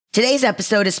Today's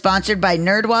episode is sponsored by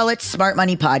NerdWallet's Smart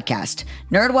Money Podcast.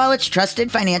 NerdWallet's trusted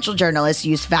financial journalists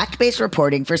use fact-based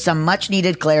reporting for some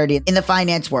much-needed clarity in the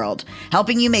finance world,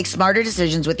 helping you make smarter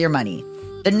decisions with your money.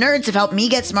 The nerds have helped me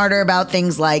get smarter about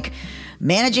things like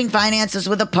managing finances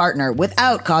with a partner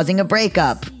without causing a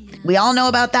breakup. We all know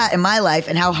about that in my life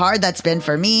and how hard that's been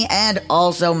for me and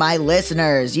also my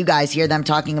listeners. You guys hear them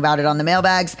talking about it on the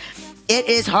mailbags. It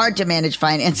is hard to manage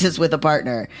finances with a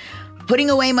partner.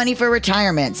 Putting away money for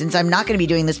retirement, since I'm not going to be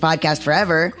doing this podcast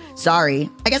forever. Sorry.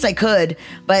 I guess I could,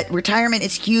 but retirement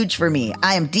is huge for me.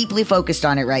 I am deeply focused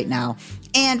on it right now.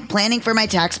 And planning for my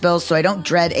tax bills so I don't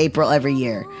dread April every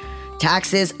year.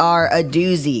 Taxes are a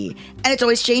doozy, and it's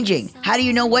always changing. How do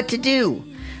you know what to do?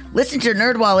 Listen to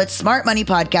NerdWallet's Smart Money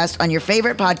Podcast on your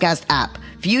favorite podcast app.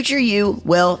 Future you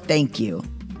will thank you.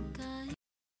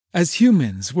 As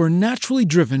humans, we're naturally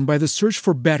driven by the search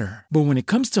for better. But when it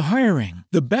comes to hiring,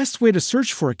 the best way to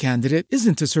search for a candidate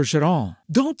isn't to search at all.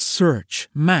 Don't search,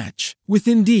 match with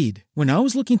Indeed. When I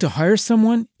was looking to hire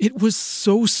someone, it was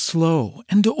so slow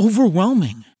and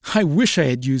overwhelming. I wish I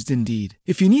had used Indeed.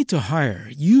 If you need to hire,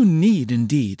 you need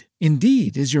Indeed.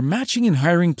 Indeed is your matching and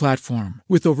hiring platform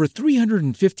with over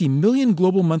 350 million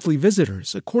global monthly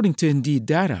visitors, according to Indeed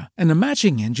data, and a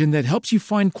matching engine that helps you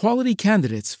find quality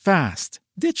candidates fast.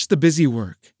 Ditch the busy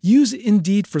work. Use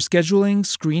Indeed for scheduling,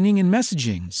 screening, and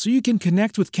messaging so you can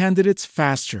connect with candidates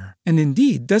faster. And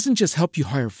Indeed doesn't just help you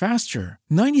hire faster.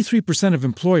 93% of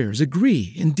employers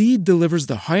agree Indeed delivers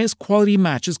the highest quality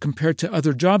matches compared to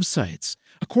other job sites,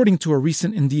 according to a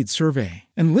recent Indeed survey.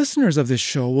 And listeners of this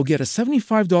show will get a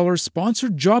 $75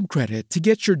 sponsored job credit to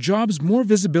get your jobs more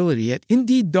visibility at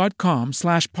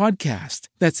Indeed.com/podcast.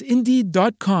 That's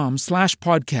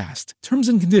Indeed.com/podcast. Terms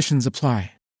and conditions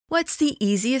apply. What's the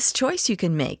easiest choice you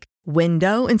can make?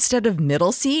 Window instead of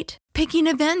middle seat? Picking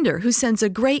a vendor who sends a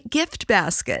great gift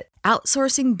basket?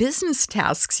 Outsourcing business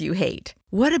tasks you hate?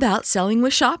 What about selling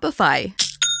with Shopify?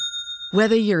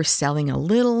 Whether you're selling a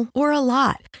little or a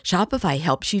lot, Shopify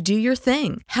helps you do your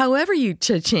thing, however you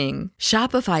cha-ching.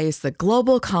 Shopify is the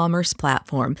global commerce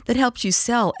platform that helps you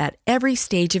sell at every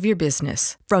stage of your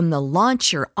business. From the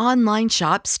launch your online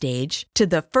shop stage to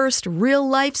the first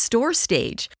real-life store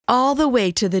stage, all the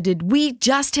way to the did we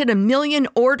just hit a million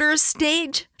orders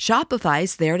stage?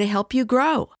 Shopify's there to help you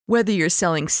grow. Whether you're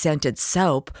selling scented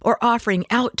soap or offering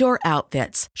outdoor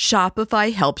outfits,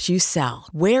 Shopify helps you sell.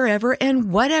 Wherever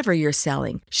and whatever you're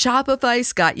selling,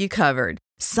 Shopify's got you covered.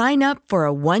 Sign up for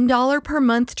a $1 per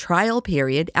month trial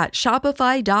period at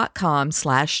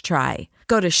shopify.com/try.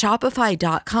 Go to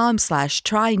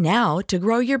shopify.com/try now to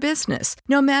grow your business,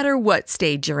 no matter what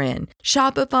stage you're in.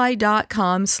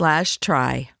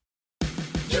 Shopify.com/try.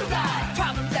 You got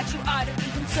problems that you ought to be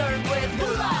concerned with.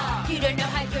 Moolah. You don't know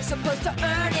how you're supposed to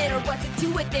earn it, or what to do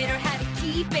with it, or how to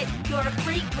keep it. You're a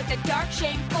freak with a dark,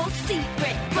 shameful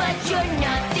secret, but you're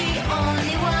not the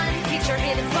only one. Get your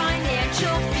hidden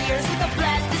financial fears with a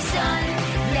blast of sun.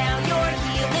 Now your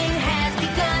healing has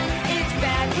begun. It's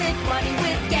Bad with Money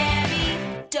with Gabby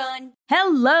Dunn.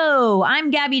 Hello,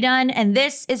 I'm Gabby Dunn, and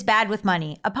this is Bad with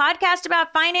Money, a podcast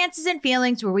about finances and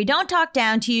feelings where we don't talk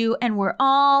down to you and we're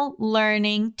all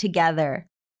learning together.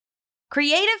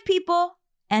 Creative people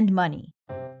and money.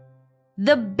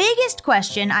 The biggest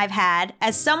question I've had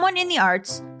as someone in the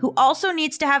arts who also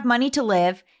needs to have money to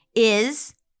live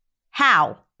is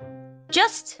how?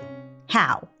 Just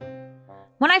how?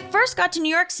 When I first got to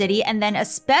New York City, and then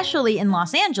especially in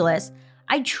Los Angeles,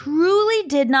 I truly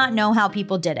did not know how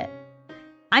people did it.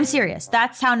 I'm serious.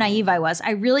 That's how naive I was.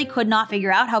 I really could not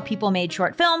figure out how people made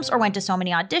short films or went to so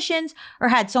many auditions or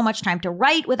had so much time to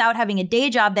write without having a day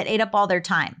job that ate up all their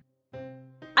time.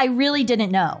 I really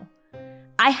didn't know.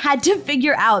 I had to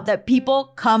figure out that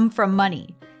people come from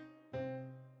money.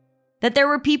 That there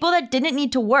were people that didn't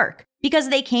need to work because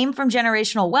they came from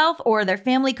generational wealth, or their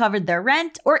family covered their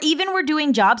rent, or even were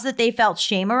doing jobs that they felt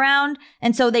shame around,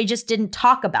 and so they just didn't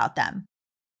talk about them.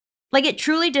 Like, it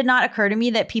truly did not occur to me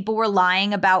that people were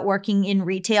lying about working in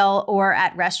retail or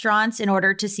at restaurants in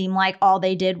order to seem like all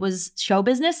they did was show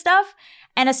business stuff.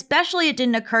 And especially it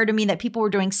didn't occur to me that people were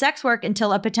doing sex work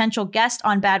until a potential guest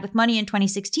on Bad with Money in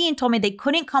 2016 told me they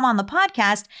couldn't come on the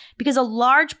podcast because a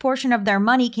large portion of their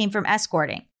money came from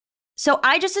escorting. So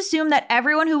I just assumed that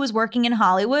everyone who was working in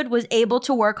Hollywood was able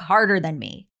to work harder than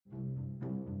me.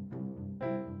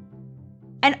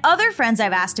 And other friends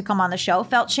I've asked to come on the show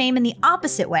felt shame in the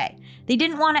opposite way. They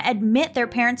didn't want to admit their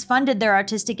parents funded their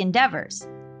artistic endeavors.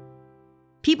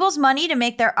 People's money to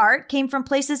make their art came from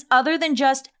places other than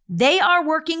just, they are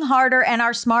working harder and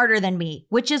are smarter than me,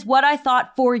 which is what I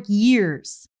thought for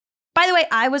years. By the way,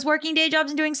 I was working day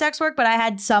jobs and doing sex work, but I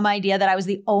had some idea that I was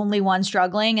the only one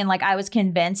struggling. And like I was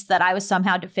convinced that I was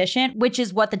somehow deficient, which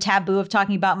is what the taboo of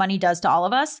talking about money does to all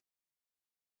of us.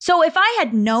 So if I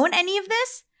had known any of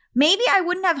this, maybe I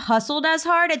wouldn't have hustled as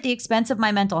hard at the expense of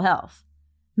my mental health.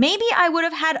 Maybe I would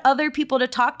have had other people to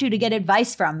talk to get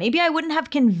advice from. Maybe I wouldn't have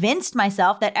convinced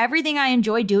myself that everything I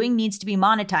enjoy doing needs to be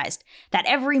monetized, that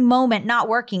every moment not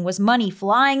working was money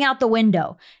flying out the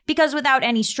window. Because without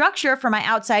any structure for my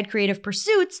outside creative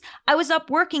pursuits, I was up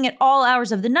working at all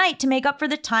hours of the night to make up for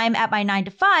the time at my 9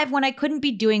 to 5 when I couldn't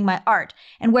be doing my art,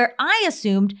 and where I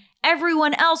assumed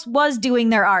everyone else was doing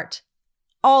their art.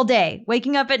 All day,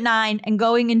 waking up at 9 and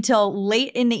going until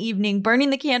late in the evening,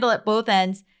 burning the candle at both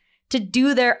ends, to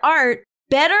do their art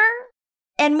better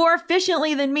and more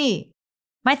efficiently than me.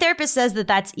 My therapist says that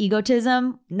that's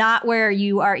egotism, not where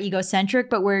you are egocentric,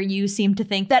 but where you seem to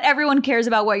think that everyone cares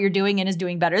about what you're doing and is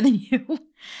doing better than you.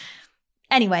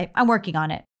 Anyway, I'm working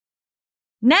on it.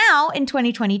 Now, in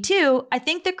 2022, I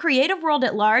think the creative world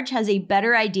at large has a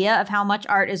better idea of how much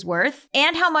art is worth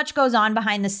and how much goes on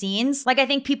behind the scenes. Like, I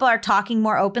think people are talking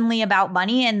more openly about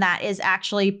money, and that is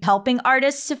actually helping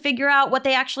artists to figure out what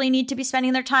they actually need to be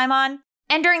spending their time on.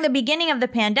 And during the beginning of the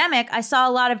pandemic, I saw a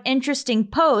lot of interesting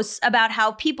posts about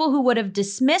how people who would have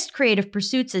dismissed creative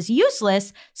pursuits as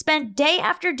useless spent day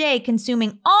after day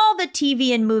consuming all the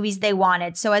TV and movies they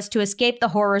wanted so as to escape the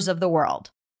horrors of the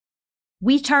world.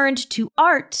 We turned to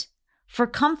art for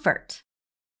comfort.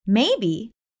 Maybe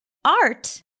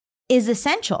art is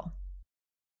essential.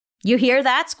 You hear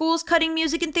that, schools cutting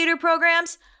music and theater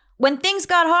programs? When things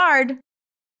got hard,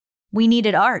 we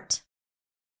needed art.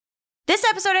 This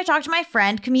episode, I talked to my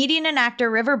friend, comedian and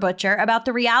actor River Butcher about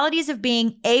the realities of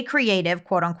being a creative,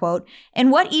 quote unquote,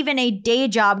 and what even a day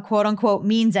job, quote unquote,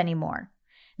 means anymore.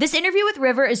 This interview with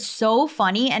River is so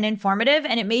funny and informative,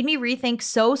 and it made me rethink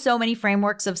so many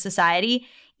frameworks of society.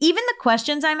 Even the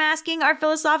questions I'm asking are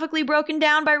philosophically broken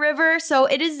down by River, so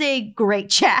it is a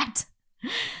great chat.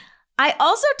 I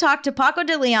also talked to Paco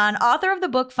de Leon, author of the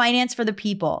book Finance for the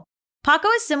People. Paco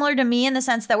is similar to me in the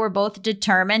sense that we're both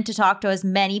determined to talk to as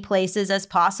many places as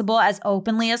possible, as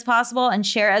openly as possible, and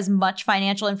share as much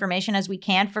financial information as we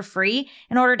can for free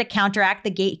in order to counteract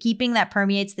the gatekeeping that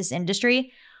permeates this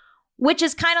industry. Which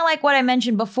is kind of like what I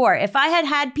mentioned before. If I had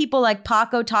had people like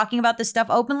Paco talking about this stuff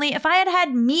openly, if I had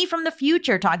had me from the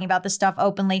future talking about this stuff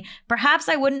openly, perhaps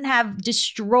I wouldn't have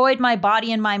destroyed my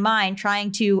body and my mind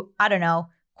trying to, I don't know,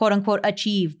 quote unquote,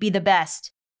 achieve, be the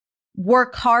best,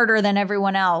 work harder than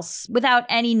everyone else without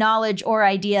any knowledge or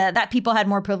idea that people had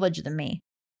more privilege than me.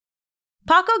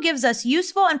 Paco gives us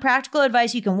useful and practical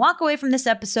advice you can walk away from this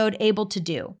episode able to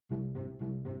do.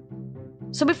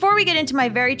 So before we get into my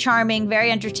very charming,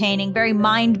 very entertaining, very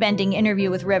mind-bending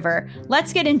interview with River,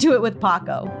 let's get into it with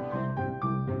Paco.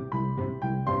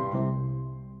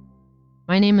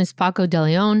 My name is Paco de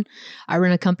Leon. I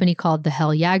run a company called the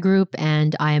Hell Yeah Group,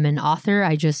 and I am an author.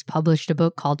 I just published a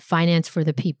book called Finance for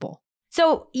the People.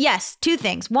 So yes, two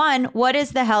things. One, what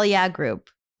is the Hell Yeah Group?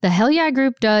 The Hell Yeah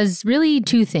Group does really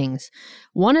two things.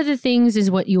 One of the things is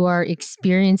what you are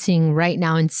experiencing right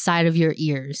now inside of your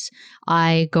ears.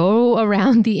 I go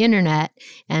around the internet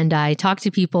and I talk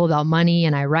to people about money,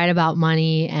 and I write about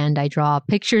money, and I draw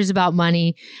pictures about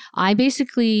money. I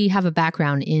basically have a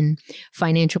background in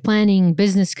financial planning,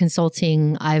 business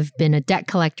consulting. I've been a debt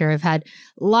collector. I've had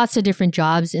lots of different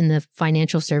jobs in the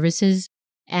financial services.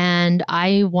 And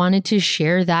I wanted to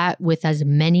share that with as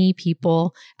many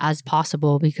people as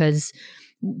possible, because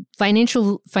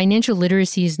financial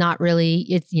literacy is not really,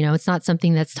 it's not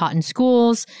something that's taught in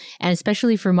schools. And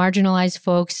especially for marginalized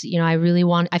folks,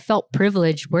 I felt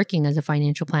privileged working as a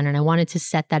financial planner, and I wanted to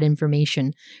set that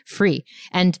information free.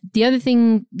 And the other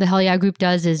thing the Hell Yeah Group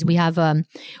does is we have a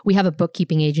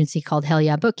bookkeeping agency called Hell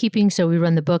Yeah Bookkeeping. So we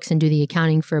run the books and do the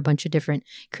accounting for a bunch of different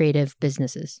creative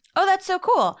businesses. Oh, that's so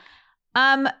cool.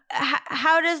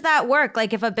 How does that work?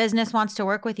 Like if a business wants to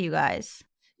work with you guys?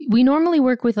 We normally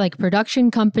work with like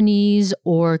production companies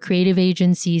or creative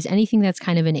agencies, anything that's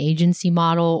kind of an agency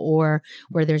model or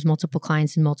where there's multiple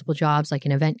clients and multiple jobs, like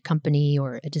an event company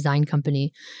or a design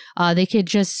company. They could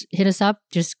just hit us up.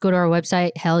 Just go to our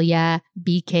website,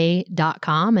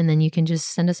 hellyahbk.com, and then you can just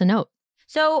send us a note.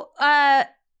 So,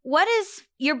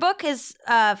 your book is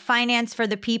Finance for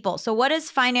the People. So what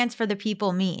does Finance for the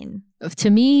People mean? To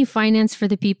me, Finance for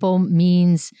the People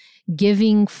means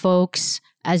giving folks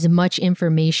as much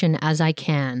information as I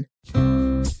can.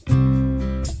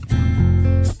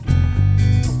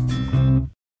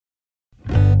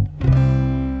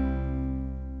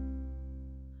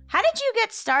 How did did you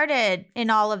get started in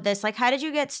all of this? Like, how did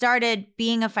you get started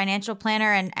being a financial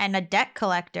planner and a debt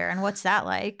collector? And what's that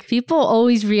like? People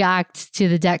always react to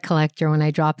the debt collector when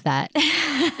I drop that.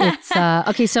 It's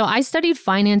okay. So I studied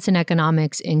finance and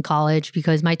economics in college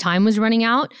because my time was running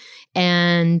out.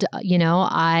 And,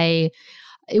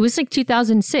 it was like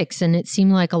 2006 and it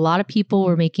seemed like a lot of people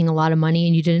were making a lot of money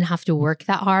and you didn't have to work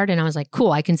that hard. And I was like,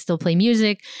 cool, I can still play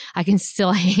music. I can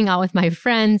still hang out with my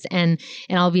friends and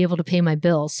I'll be able to pay my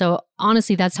bills. So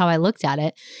honestly, that's how I looked at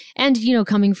it. And,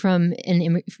 coming from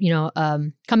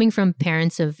coming from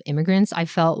parents of immigrants, I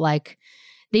felt like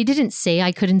they didn't say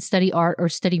I couldn't study art or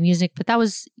study music, but that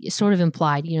was sort of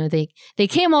implied. They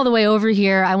came all the way over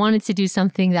here. I wanted to do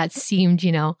something that seemed,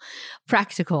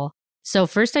 practical. So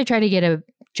first I tried to get a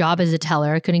job as a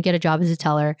teller. I couldn't get a job as a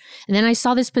teller. And then I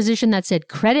saw this position that said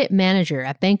credit manager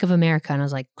at Bank of America. And I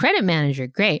was like, credit manager,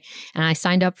 great. And I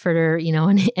signed up for,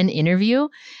 an interview,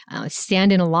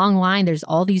 stand in a long line. There's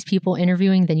all these people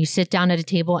interviewing. Then you sit down at a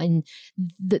table and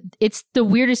it's the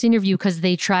weirdest interview because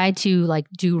they tried to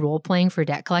do role playing for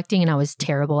debt collecting. And I was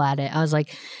terrible at it. I was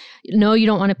like, no, you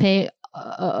don't want to pay.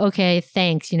 Okay,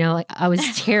 thanks. I was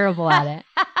terrible at it.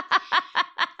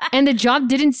 And the job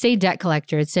didn't say debt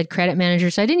collector. It said credit manager.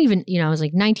 So I didn't even, I was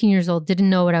like 19 years old, didn't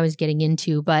know what I was getting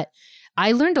into. But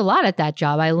I learned a lot at that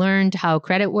job. I learned how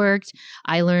credit worked.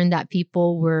 I learned that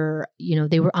people were,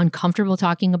 they were uncomfortable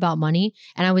talking about money.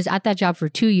 And I was at that job for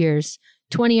 2 years,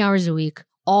 20 hours a week,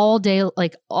 all day,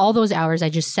 like all those hours. I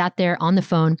just sat there on the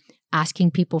phone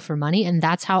asking people for money. And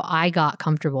that's how I got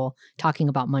comfortable talking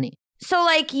about money. So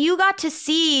you got to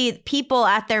see people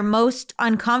at their most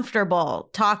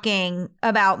uncomfortable talking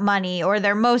about money or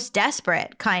their most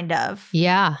desperate kind of.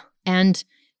 Yeah. And,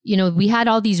 we had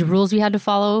all these rules we had to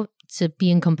follow to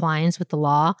be in compliance with the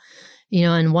law,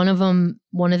 and one of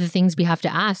the things we have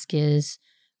to ask is,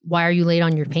 why are you late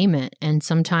on your payment? And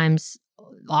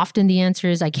often the answer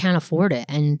is, I can't afford it.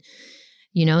 And,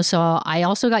 so I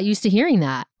also got used to hearing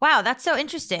that. Wow, that's so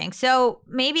interesting. So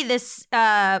maybe this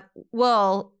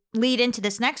will lead into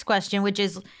this next question, which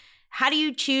is, how do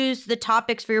you choose the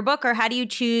topics for your book, or how do you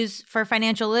choose for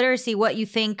financial literacy what you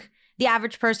think the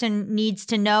average person needs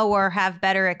to know or have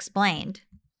better explained?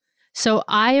 So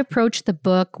I approached the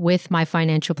book with my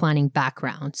financial planning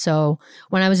background. So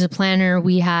when I was a planner,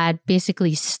 we had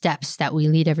basically steps that we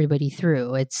lead everybody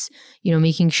through. It's,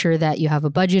 making sure that you have a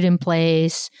budget in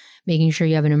place, making sure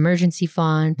you have an emergency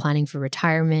fund, planning for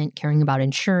retirement, caring about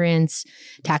insurance,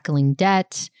 tackling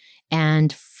debt,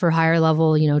 and for higher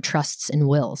level, trusts and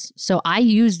wills. So I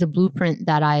used the blueprint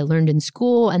that I learned in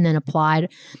school and then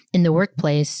applied in the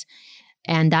workplace.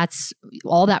 And that's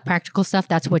all that practical stuff.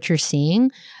 That's what you're seeing.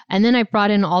 And then I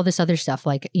brought in all this other stuff,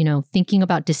 like, thinking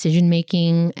about decision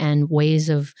making and ways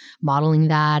of modeling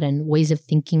that and ways of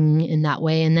thinking in that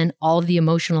way. And then all of the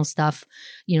emotional stuff,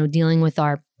 dealing with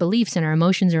our beliefs and our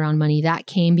emotions around money, that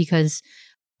came because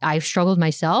I've struggled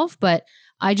myself, but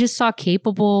I just saw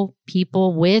capable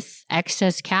people with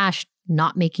excess cash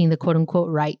not making the quote unquote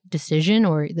right decision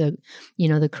or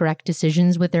the correct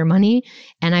decisions with their money.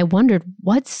 And I wondered,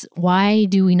 why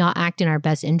do we not act in our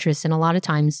best interests? And a lot of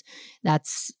times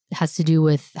has to do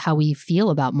with how we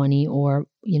feel about money or,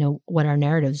 what our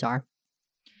narratives are.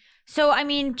 So, I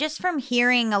mean, just from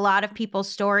hearing a lot of people's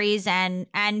stories and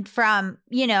from,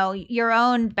 your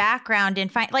own background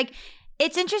in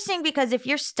it's interesting because if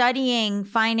you're studying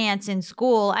finance in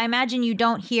school, I imagine you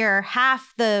don't hear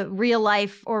half the real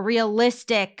life or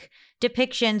realistic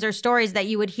depictions or stories that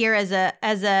you would hear as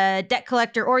a debt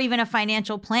collector or even a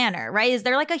financial planner, right? Is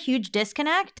there a huge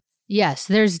disconnect? Yes,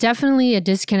 there's definitely a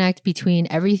disconnect between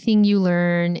everything you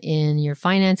learn in your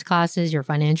finance classes, your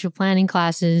financial planning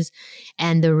classes,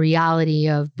 and the reality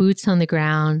of boots on the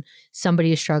ground.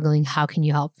 Somebody is struggling. How can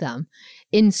you help them?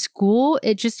 In school,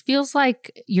 it just feels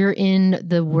like you're in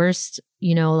the worst,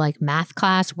 math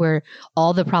class where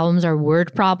all the problems are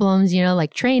word problems,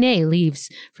 like train A leaves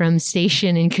from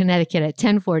station in Connecticut at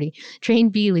 10:40, train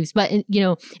B leaves. But,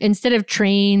 instead of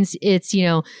trains, it's,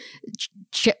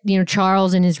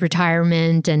 Charles and his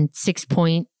retirement and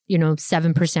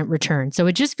 7% return. So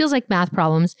it just feels like math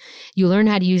problems. You learn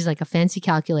how to use a fancy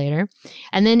calculator.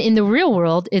 And then in the real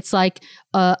world, it's like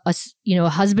a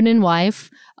husband and wife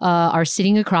are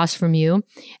sitting across from you,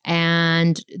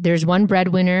 and there's one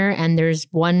breadwinner and there's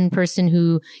one person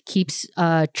who keeps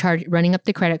running up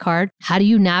the credit card. How do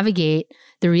you navigate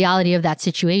the reality of that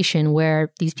situation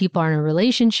where these people are in a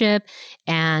relationship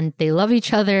and they love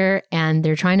each other and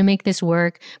they're trying to make this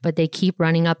work, but they keep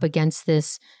running up against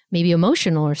this maybe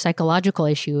emotional or psychological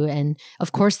issue? And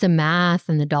of course, the math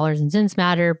and the dollars and cents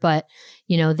matter, but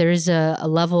there's a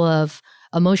level of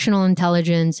emotional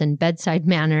intelligence and bedside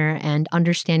manner and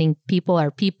understanding people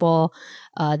are people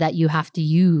that you have to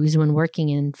use when working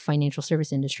in financial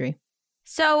service industry.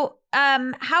 So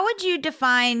how would you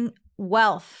define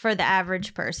wealth for the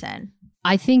average person?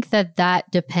 I think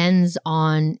that depends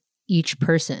on each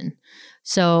person.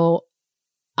 So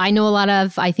I know a lot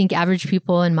of, I think, average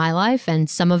people in my life, and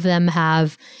some of them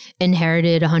have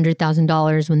inherited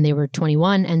 $100,000 when they were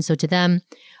 21. And so to them,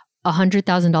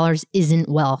 $100,000 isn't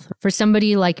wealth. For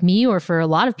somebody like me, or for a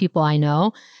lot of people I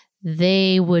know,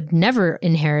 they would never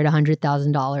inherit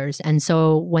 $100,000. And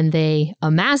so when they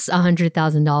amass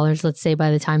 $100,000, let's say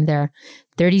by the time they're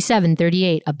 37,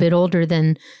 38, a bit older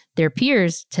than their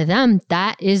peers, to them,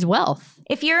 that is wealth.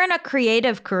 If you're in a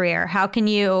creative career, how can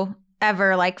you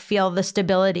ever feel the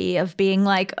stability of being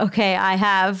okay, I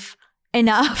have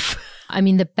enough? I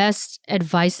mean, the best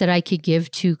advice that I could give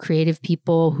to creative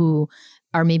people who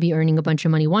are maybe earning a bunch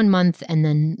of money one month and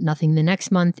then nothing the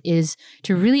next month is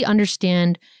to really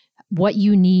understand what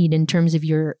you need in terms of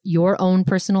your own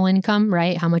personal income,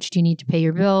 right? How much do you need to pay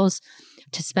your bills,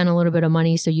 to spend a little bit of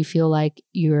money so you feel like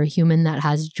you're a human that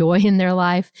has joy in their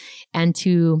life, and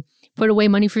to put away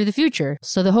money for the future.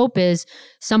 So the hope is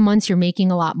some months you're making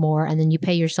a lot more and then you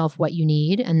pay yourself what you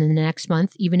need. And then the next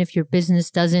month, even if your business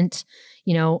doesn't,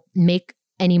 make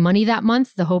any money that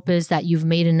month, the hope is that you've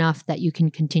made enough that you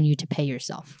can continue to pay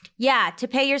yourself. Yeah, to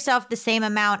pay yourself the same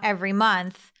amount every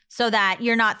month so that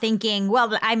you're not thinking,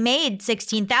 well, I made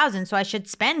 $16,000, so I should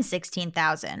spend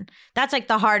 $16,000. That's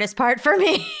the hardest part for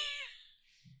me.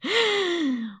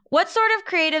 What sort of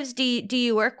creatives do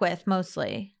you work with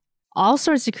mostly? All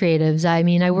sorts of creatives. I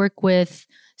mean, I work with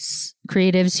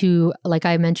creatives who, like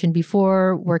I mentioned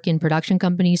before, work in production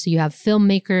companies. So you have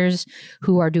filmmakers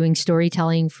who are doing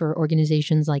storytelling for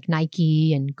organizations like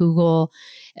Nike and Google.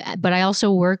 But I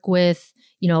also work with,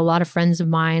 a lot of friends of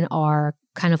mine are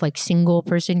kind of single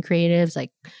person creatives,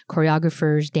 like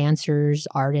choreographers, dancers,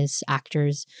 artists,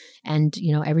 actors, and,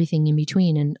 everything in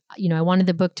between. And, I wanted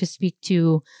the book to speak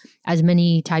to as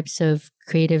many types of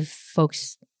creative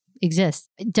folks exist.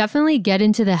 Definitely get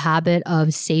into the habit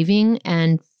of saving.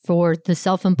 And for the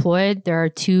self-employed, there are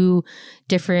two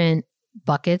different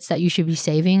buckets that you should be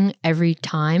saving every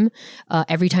time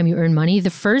you earn money.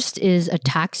 The first is a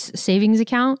tax savings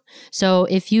account. So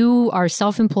if you are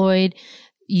self-employed,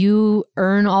 you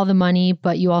earn all the money,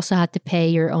 but you also have to pay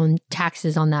your own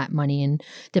taxes on that money. And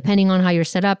depending on how you're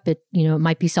set up, it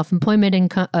might be self-employment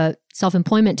income,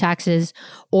 self-employment taxes,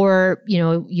 or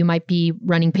you might be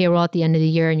running payroll at the end of the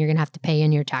year and you're going to have to pay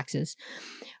in your taxes.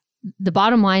 The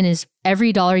bottom line is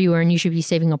every dollar you earn, you should be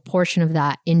saving a portion of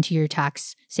that into your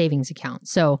tax savings account.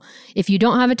 So if you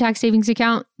don't have a tax savings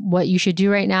account, what you should do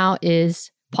right now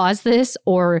is pause this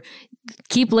or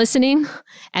keep listening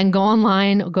and go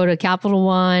online, go to Capital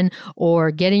One,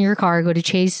 or get in your car, go to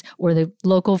Chase or the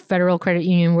local Federal Credit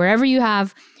Union, wherever you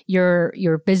have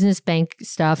your business bank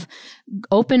stuff,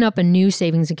 open up a new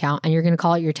savings account, and you're going to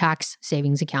call it your tax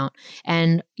savings account.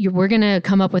 And we're going to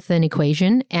come up with an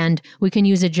equation, and we can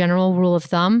use a general rule of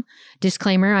thumb.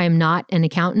 Disclaimer, I am not an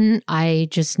accountant. I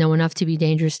just know enough to be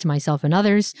dangerous to myself and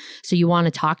others. So you want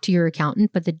to talk to your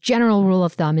accountant. But the general rule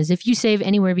of thumb is if you save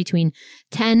anywhere between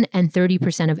 10 and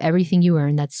 30% of everything you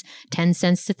earn, that's 10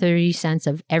 cents to 30 cents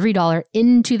of every dollar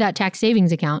into that tax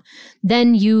savings account,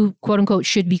 then you, quote unquote,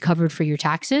 should be covered for your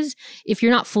taxes. If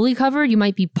you're not fully covered, you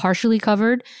might be partially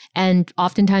covered, and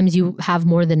oftentimes you have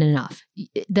more than enough.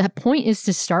 The point is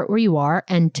to start where you are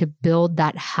and to build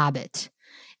that habit.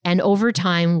 And over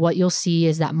time, what you'll see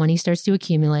is that money starts to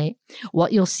accumulate.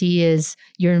 What you'll see is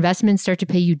your investments start to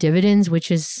pay you dividends,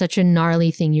 which is such a gnarly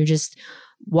thing. You're just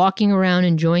walking around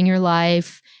enjoying your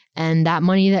life, and that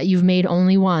money that you've made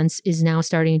only once is now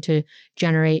starting to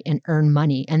generate and earn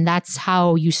money. And that's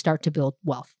how you start to build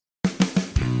wealth.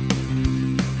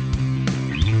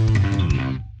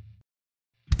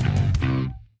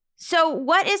 So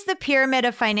what is the pyramid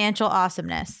of financial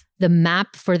awesomeness? The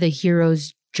map for the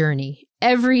hero's journey.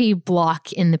 Every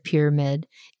block in the pyramid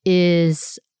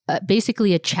is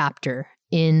basically a chapter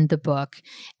in the book.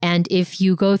 And if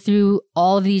you go through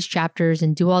all of these chapters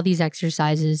and do all these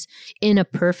exercises, in a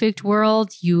perfect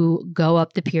world, you go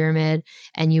up the pyramid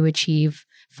and you achieve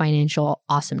financial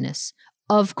awesomeness.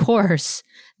 Of course,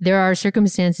 there are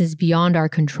circumstances beyond our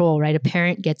control, right? A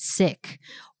parent gets sick,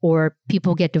 or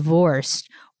people get divorced,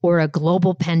 or a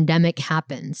global pandemic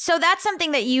happens. So that's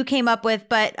something that you came up with,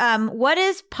 but what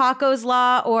is Paco's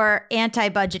Law or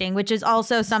anti-budgeting, which is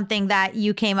also something that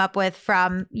you came up with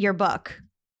from your book?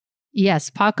 Yes,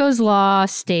 Paco's Law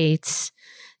states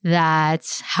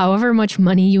that however much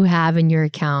money you have in your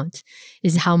account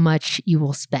is how much you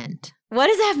will spend. What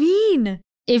does that mean?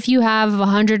 if you have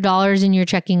 $100 in your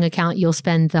checking account, you'll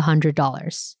spend the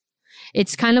 $100.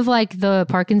 It's kind of like the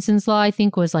Parkinson's law, I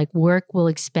think, was like work will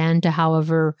expand to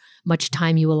however much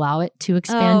time you allow it to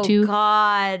expand to. Oh,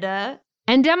 God.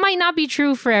 And that might not be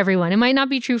true for everyone. It might not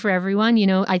be true for everyone. You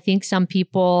know, I think some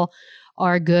people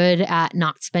are good at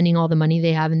not spending all the money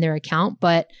they have in their account,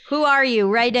 but Who are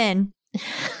you? Write in.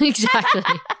 exactly.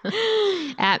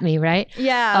 At me, right?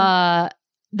 Yeah.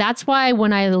 That's why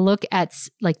when I look at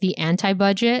like the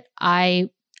anti-budget, I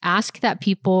ask that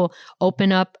people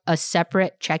open up a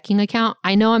separate checking account.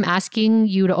 I know I'm asking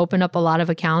you to open up a lot of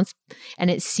accounts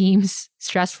and it seems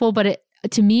stressful, but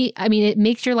to me, I mean, it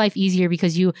makes your life easier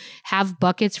because you have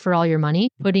buckets for all your money,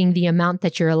 putting the amount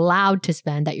that you're allowed to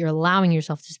spend, that you're allowing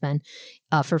yourself to spend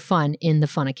for fun in the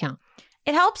fun account.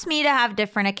 It helps me to have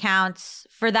different accounts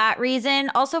for that reason.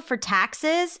 Also for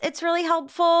taxes, it's really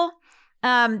helpful.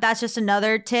 That's just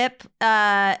another tip.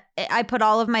 I put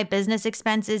all of my business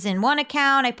expenses in one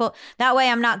account. That way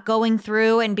I'm not going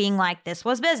through and being like, this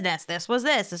was business, this was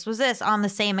this on the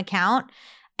same account.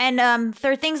 And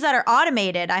for things that are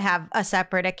automated, I have a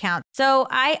separate account. So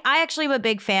I actually am a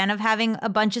big fan of having a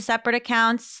bunch of separate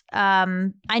accounts.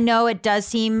 I know it does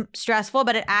seem stressful,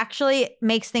 but it actually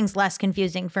makes things less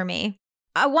confusing for me.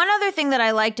 One other thing that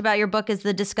I liked about your book is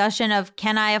the discussion of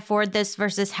can I afford this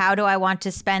versus how do I want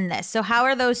to spend this? So how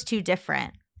are those two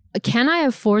different? Can I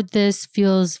afford this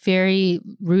feels very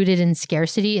rooted in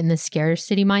scarcity, in the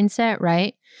scarcity mindset,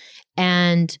 right?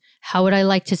 And how would I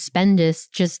like to spend this?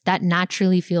 Just that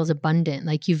naturally feels abundant.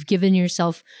 Like you've given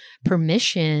yourself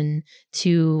permission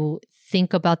to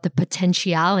think about the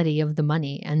potentiality of the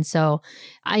money. And so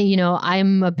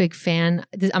I'm a big fan.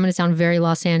 I'm going to sound very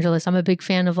Los Angeles. I'm a big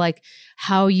fan of like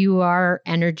how you are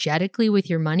energetically with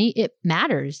your money. It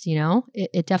matters,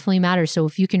 it definitely matters. So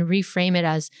if you can reframe it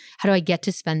as, how do I get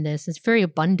to spend this? It's very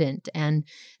abundant and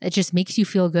it just makes you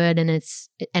feel good. And it's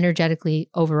energetically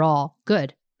overall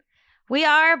good. We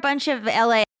are a bunch of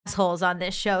LA assholes on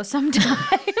this show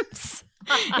sometimes.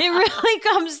 It really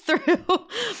comes through.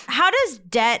 How does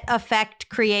debt affect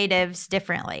creatives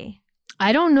differently?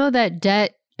 I don't know that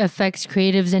debt affects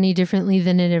creatives any differently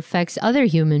than it affects other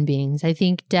human beings. I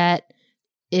think debt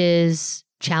is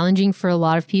challenging for a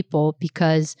lot of people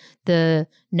because the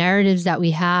narratives that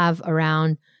we have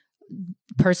around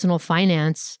personal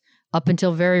finance up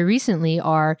until very recently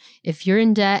are if you're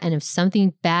in debt and if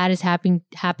something bad is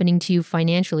happening to you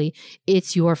financially,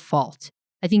 it's your fault.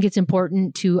 I think it's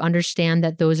important to understand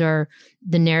that those are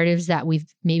the narratives that we've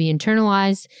maybe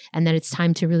internalized and that it's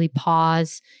time to really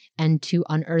pause and to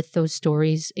unearth those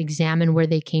stories, examine where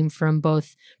they came from,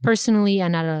 both personally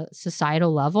and at a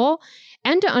societal level,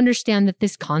 and to understand that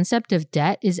this concept of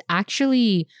debt is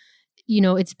actually,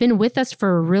 it's been with us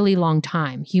for a really long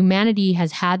time. Humanity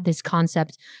has had this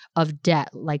concept of debt,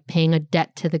 like paying a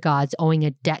debt to the gods, owing a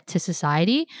debt to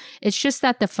society. It's just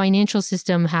that the financial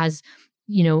system has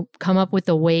come up with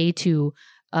a way to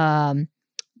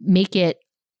make it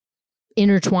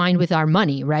intertwined with our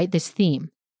money, right? This theme.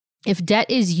 If debt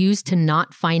is used to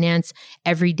not finance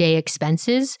everyday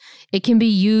expenses, it can be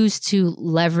used to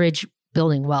leverage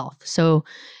building wealth. So,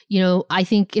 I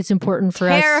think it's important for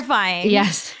us. Terrifying.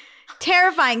 Yes.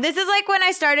 Terrifying. This is like when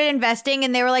I started investing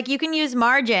and they were like, you can use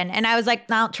margin. And I was like,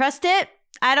 I don't trust it.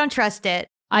 I don't trust it.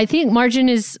 I think margin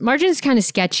is kind of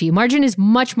sketchy. Margin is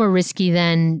much more risky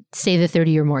than, say, the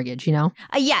 30-year mortgage,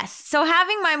 Yes. So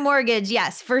having my mortgage,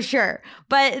 yes, for sure.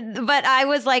 But I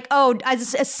was like,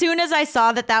 as soon as I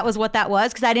saw that was what that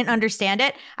was, because I didn't understand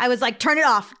it, I was like, turn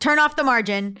off the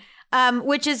margin,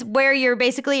 which is where you're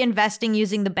basically investing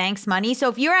using the bank's money. So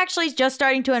if you're actually just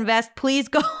starting to invest, please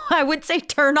go, I would say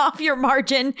turn off your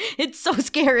margin. It's so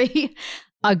scary.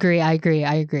 I agree.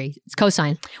 It's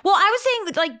cosign. Well, I was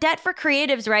saying like debt for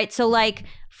creatives, right? So like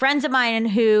friends of mine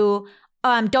who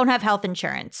don't have health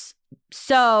insurance.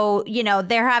 So,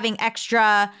 they're having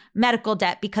extra medical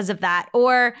debt because of that.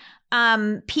 Or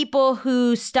people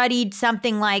who studied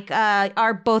something like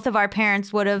both of our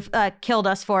parents would have killed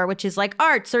us for, which is like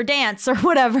arts or dance or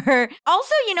whatever.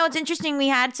 Also, it's interesting. We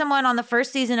had someone on the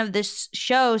first season of this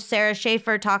show, Sarah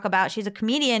Schaefer, talk about, she's a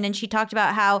comedian, and she talked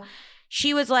about how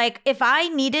she was like, if I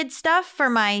needed stuff for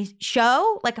my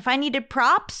show, like if I needed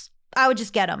props, I would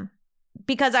just get them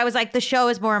because I was like, the show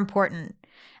is more important.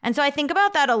 And so I think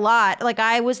about that a lot. Like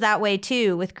I was that way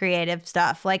too with creative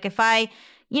stuff. Like if I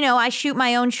shoot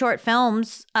my own short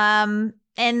films, and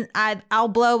I'll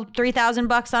blow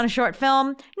 $3,000 on a short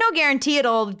film. No guarantee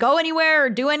it'll go anywhere or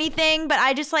do anything, but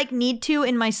I just like need to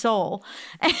in my soul.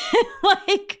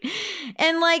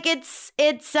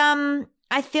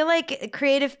 I feel like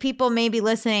creative people maybe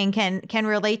listening can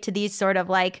relate to these sort of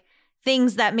like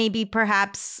things that maybe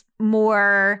perhaps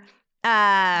more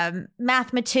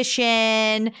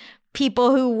mathematician,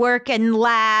 people who work in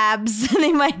labs,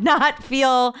 they might not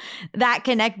feel that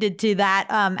connected to that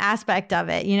aspect of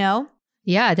it, you know?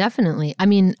 Yeah, definitely. I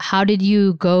mean, how did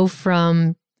you go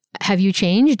from, have you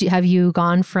changed? Have you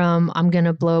gone from, I'm going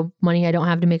to blow money I don't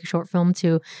have to make a short film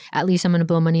to at least I'm going to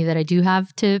blow money that I do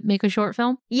have to make a short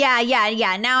film? Yeah.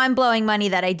 Now I'm blowing money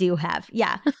that I do have.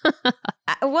 Yeah.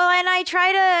 Well, and I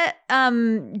try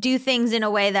to do things in a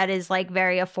way that is like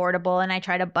very affordable, and I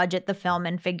try to budget the film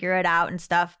and figure it out and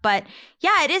stuff. But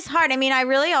yeah, it is hard. I mean, I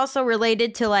really also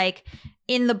related to like,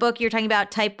 in the book, you're talking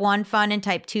about type 1 fun and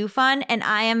type 2 fun. And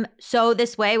I am so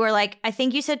this way where like, I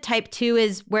think you said type 2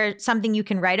 is where something you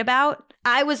can write about.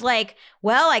 I was like,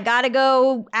 well, I got to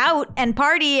go out and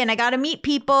party and I got to meet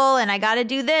people and I got to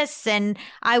do this. And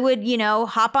I would, you know,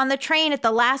 hop on the train at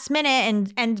the last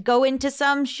minute and go into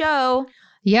some show.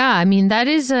 Yeah, I mean, that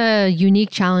is a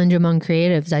unique challenge among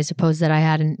creatives, I suppose, that I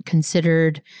hadn't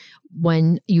considered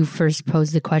when you first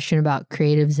posed the question about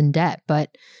creatives in debt.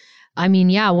 But I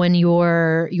mean, yeah, when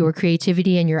your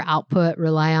creativity and your output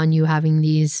rely on you having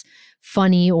these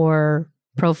funny or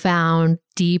profound,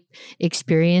 deep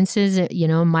experiences, it, you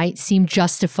know, might seem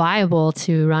justifiable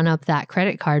to run up that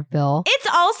credit card bill. It's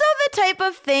also the type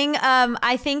of thing,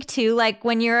 I think too, like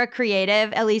when you're a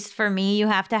creative, at least for me, you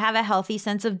have to have a healthy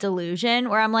sense of delusion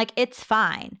where I'm like, it's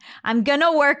fine. I'm going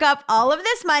to work up all of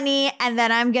this money and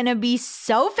then I'm going to be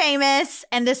so famous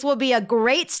and this will be a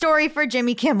great story for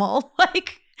Jimmy Kimmel.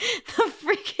 Like, the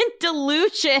freaking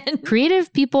delusion.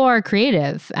 Creative people are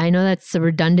creative. I know that's a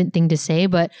redundant thing to say,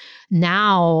 but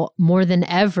now more than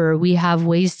ever, we have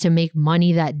ways to make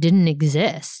money that didn't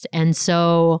exist. And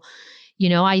so, you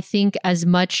know, I think as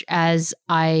much as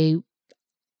in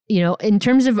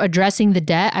terms of addressing the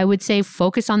debt, I would say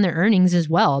focus on the earnings as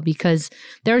well, because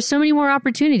there are so many more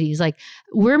opportunities. Like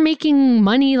we're making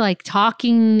money, like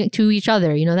talking to each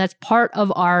other, you know, that's part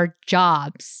of our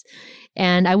jobs.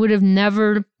 And I would have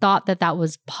never thought that that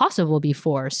was possible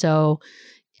before. So,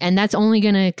 and that's only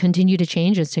going to continue to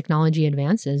change as technology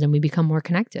advances and we become more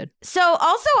connected. So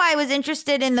also I was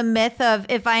interested in the myth of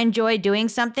if I enjoy doing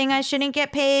something, I shouldn't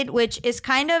get paid, which is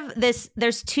kind of this,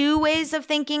 there's two ways of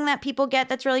thinking that people get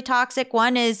that's really toxic.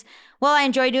 One is, well, I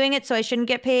enjoy doing it, so I shouldn't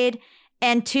get paid.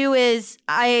 And two is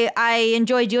I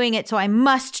enjoy doing it, so I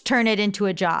must turn it into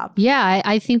a job. Yeah,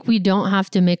 I think we don't have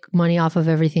to make money off of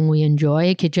everything we enjoy.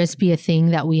 It could just be a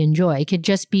thing that we enjoy. It could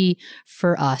just be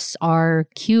for us, our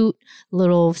cute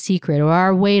little secret or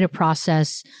our way to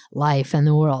process life and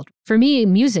the world. For me,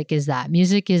 music is that.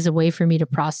 Music is a way for me to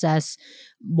process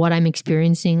what I'm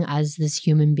experiencing as this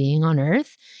human being on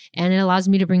earth. And it allows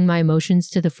me to bring my emotions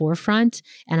to the forefront,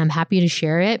 and I'm happy to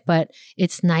share it, but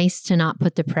it's nice to not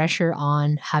put the pressure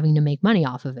on having to make money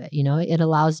off of it. You know, it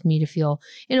allows me to feel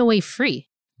in a way free.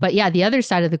 But yeah, the other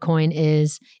side of the coin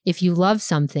is if you love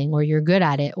something or you're good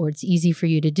at it or it's easy for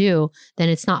you to do, then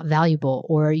it's not valuable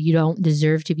or you don't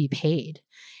deserve to be paid.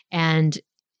 And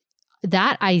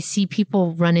that I see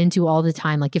people run into all the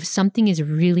time. Like if something is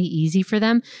really easy for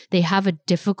them, they have a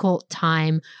difficult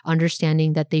time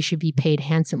understanding that they should be paid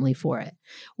handsomely for it.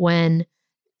 When,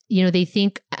 you know, they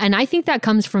think, and I think that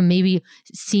comes from maybe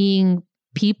seeing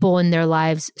people in their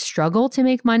lives struggle to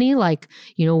make money, like,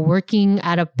 you know, working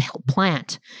at a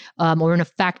plant or in a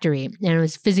factory, and it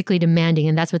was physically demanding,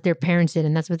 and that's what their parents did,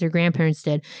 and that's what their grandparents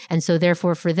did. And so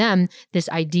therefore for them, this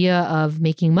idea of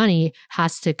making money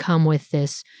has to come with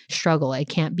this struggle. It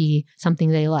can't be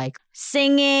something they like.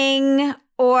 Singing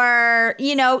or,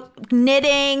 you know,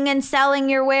 knitting and selling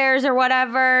your wares or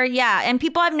whatever. Yeah. And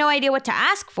people have no idea what to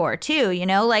ask for too, you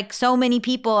know, like so many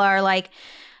people are like,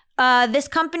 this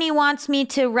company wants me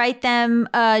to write them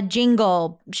a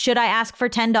jingle. Should I ask for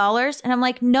 $10? And I'm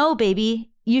like, no, baby,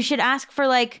 you should ask for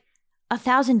like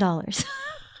 $1,000.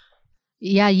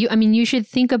 Yeah, you should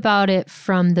think about it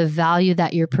from the value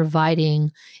that you're providing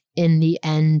in the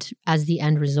end as the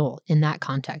end result in that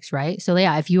context, right? So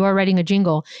yeah, if you are writing a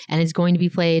jingle and it's going to be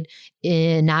played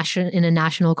in a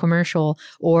national commercial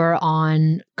or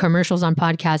on commercials on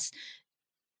podcasts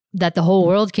that the whole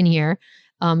world can hear,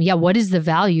 what is the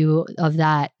value of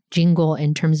that jingle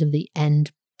in terms of the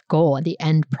end goal and the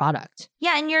end product?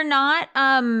 Yeah, and you're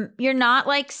not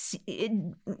like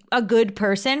a good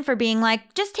person for being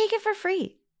like, just take it for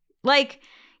free. Like,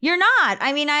 you're not.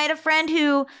 I mean, I had a friend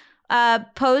who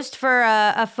posed for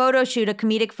a photo shoot, a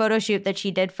comedic photo shoot that she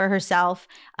did for herself.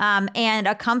 And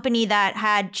a company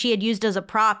that she had used as a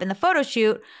prop in the photo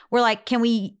shoot were like, can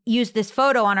we use this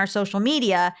photo on our social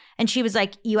media? And she was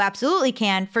like, you absolutely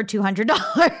can for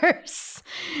 $200.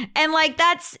 And like,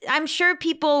 I'm sure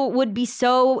people would be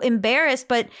so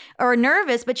embarrassed or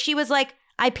nervous, but she was like,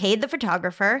 I paid the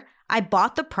photographer. I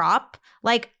bought the prop.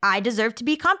 Like, I deserve to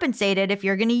be compensated if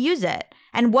you're going to use it.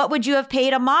 And what would you have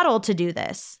paid a model to do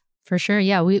this? For sure.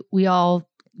 Yeah, we all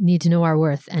need to know our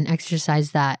worth and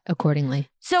exercise that accordingly.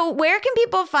 So where can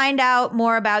people find out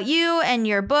more about you and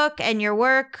your book and your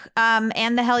work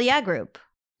and the Hell Yeah Group?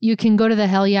 You can go to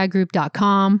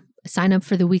thehellyagroup.com, sign up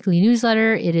for the weekly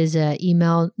newsletter. It is an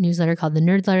email newsletter called The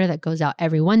Nerdletter that goes out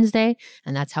every Wednesday,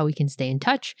 and that's how we can stay in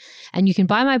touch. And you can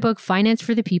buy my book, Finance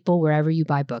for the People, wherever you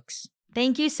buy books.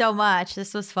 Thank you so much.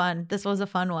 This was fun. This was a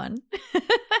fun one.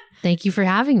 Thank you for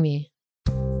having me.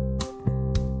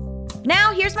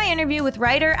 Now, here's my interview with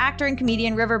writer, actor, and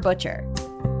comedian River Butcher.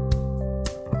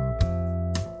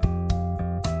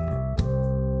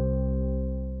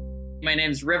 My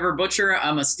name's River Butcher.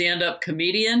 I'm a stand-up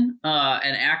comedian,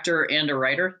 an actor, and a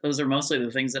writer. Those are mostly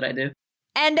the things that I do.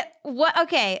 And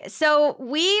so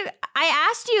I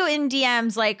asked you in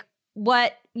DMs, like,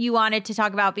 what you wanted to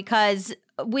talk about, because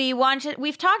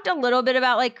we've talked a little bit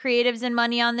about like creatives and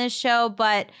money on this show,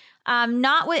 but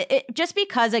not with it, just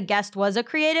because a guest was a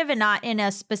creative and not in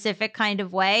a specific kind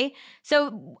of way. So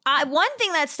one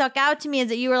thing that stuck out to me is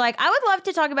that you were like, I would love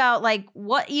to talk about like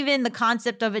what even the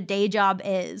concept of a day job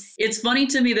is. It's funny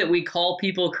to me that we call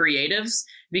people creatives,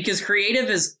 because creative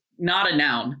is not a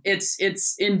noun.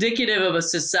 It's indicative of a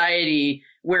society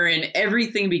wherein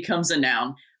everything becomes a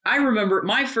noun. I remember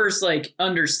my first like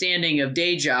understanding of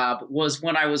day job was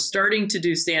when I was starting to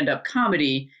do stand-up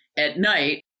comedy at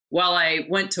night while I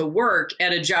went to work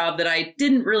at a job that I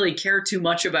didn't really care too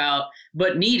much about,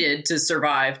 but needed to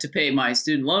survive, to pay my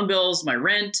student loan bills, my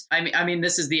rent. I mean,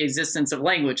 this is the existence of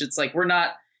language. It's like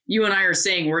you and I are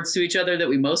saying words to each other that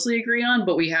we mostly agree on,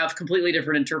 but we have completely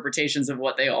different interpretations of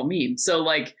what they all mean. So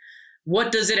like,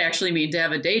 what does it actually mean to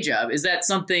have a day job? Is that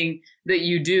something that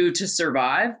you do to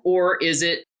survive, or is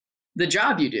it the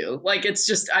job you do? Like, it's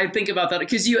just, I think about that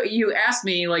because you asked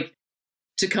me like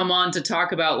to come on to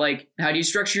talk about like, how do you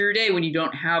structure your day when you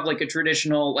don't have like a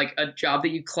traditional, like a job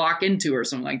that you clock into or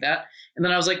something like that. And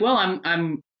then I was like, well,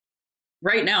 I'm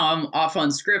right now I'm off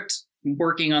on script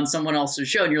working on someone else's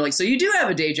show. And you're like, so you do have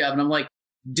a day job. And I'm like,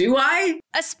 do I?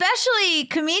 Especially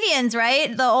comedians,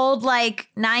 right? The old like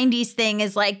 90s thing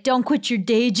is like, don't quit your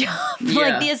day job. Yeah.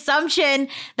 Like the assumption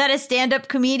that a stand-up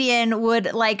comedian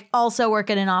would like also work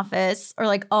in an office or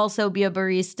like also be a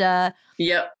barista.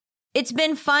 Yep. It's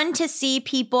been fun to see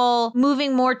people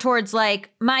moving more towards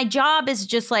like, my job is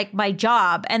just like my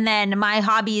job. And then my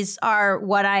hobbies are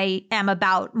what I am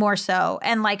about more so.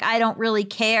 And like, I don't really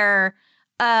care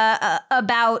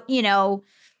about, you know,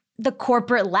 the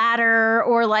corporate ladder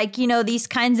or like, you know, these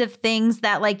kinds of things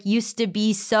that like used to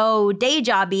be so day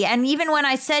jobby. And even when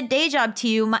I said day job to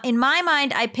you, in my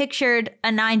mind, I pictured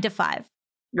a 9 to 5.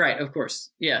 Right. Of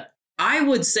course. Yeah. I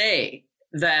would say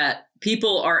that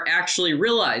people are actually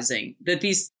realizing that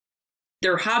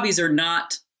their hobbies are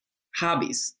not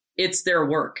hobbies. It's their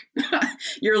work.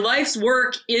 Your life's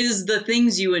work is the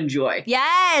things you enjoy.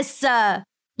 Yes.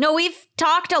 No, we've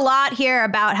talked a lot here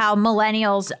about how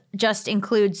millennials just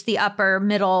includes the upper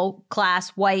middle class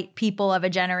white people of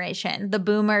a generation. The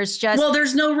boomers just... Well,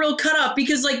 there's no real cutoff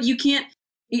because like you can't,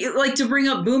 like to bring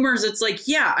up boomers, it's like,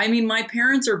 yeah, I mean, my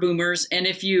parents are boomers. And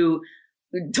if you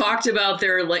talked about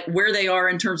their like where they are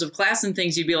in terms of class and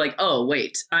things, you'd be like, oh,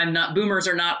 wait, boomers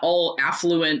are not all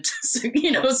affluent,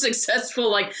 you know, successful,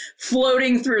 like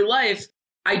floating through life.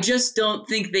 I just don't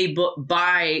think they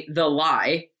buy the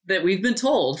lie that we've been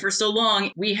told for so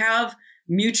long. We have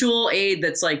mutual aid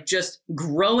that's like just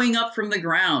growing up from the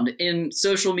ground in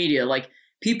social media. Like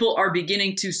people are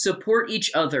beginning to support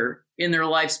each other in their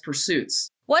life's pursuits.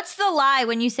 What's the lie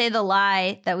when you say the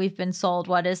lie that we've been sold?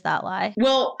 What is that lie?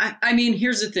 Well, I mean,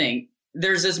 here's the thing.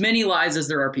 There's as many lies as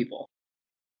there are people.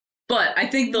 But I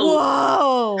think the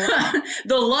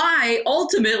lie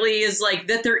ultimately is like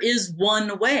that there is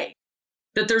one way,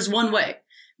 that there's one way.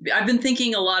 I've been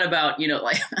thinking a lot about, you know,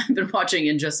 like I've been watching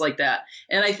And Just Like That.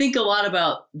 And I think a lot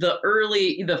about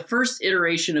the first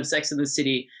iteration of Sex and the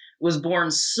City was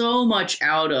born so much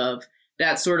out of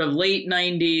that sort of late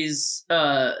 90s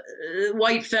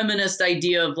white feminist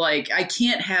idea of like, I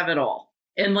can't have it all.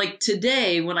 And like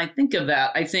today, when I think of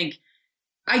that, I think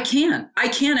I can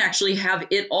actually have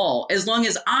it all as long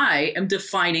as I am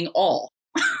defining all.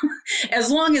 As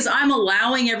long as I'm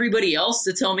allowing everybody else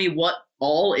to tell me what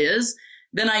all is,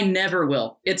 then I never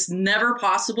will. It's never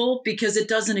possible because it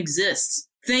doesn't exist.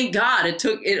 Thank God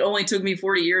it only took me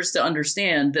 40 years to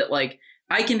understand that like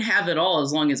I can have it all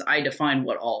as long as I define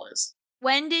what all is.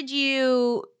 When did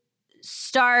you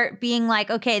start being like,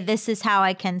 okay, this is how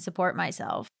I can support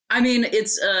myself? I mean,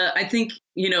 it's, I think,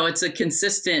 it's a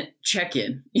consistent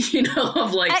check-in,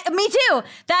 of like. Me too.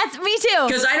 That's me too.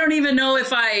 Because I don't even know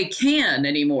if I can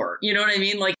anymore. You know what I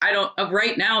mean? Like, I don't,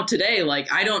 right now, today,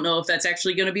 like, I don't know if that's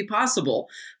actually going to be possible.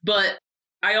 But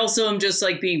I also am just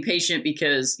like being patient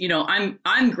because,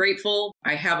 I'm grateful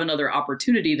I have another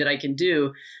opportunity that I can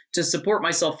do to support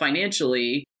myself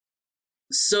financially,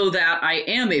 so that I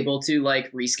am able to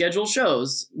like reschedule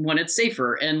shows when it's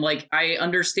safer. And like, I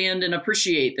understand and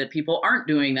appreciate that people aren't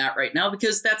doing that right now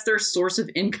because that's their source of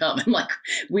income. And like,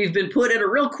 we've been put in a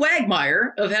real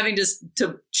quagmire of having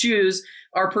to choose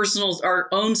our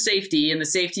own safety and the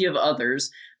safety of others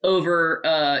over,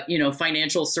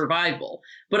 financial survival.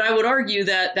 But I would argue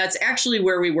that that's actually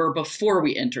where we were before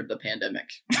we entered the pandemic.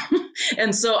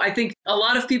 And so I think a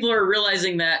lot of people are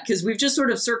realizing that because we've just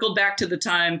sort of circled back to the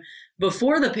time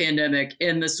before the pandemic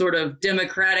in the sort of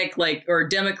Democratic,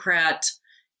 Democrat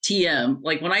TM.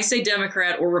 Like when I say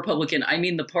Democrat or Republican, I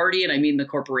mean the party and I mean the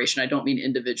corporation. I don't mean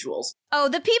individuals. Oh,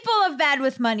 the people of Bad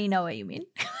with Money know what you mean.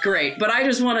 Great. But I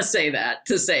just want to say that,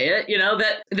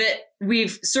 that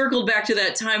we've circled back to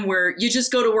that time where you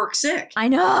just go to work sick. I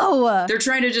know. They're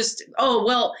trying to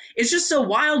it's just so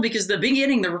wild because the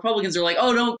beginning, the Republicans are like,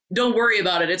 oh, don't worry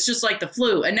about it. It's just like the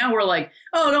flu. And now we're like,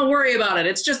 oh, don't worry about it.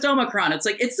 It's just Omicron. It's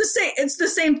like, it's the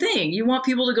same thing. You want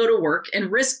people to go to work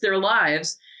and risk their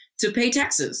lives to pay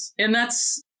taxes. And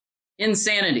that's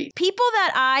insanity. People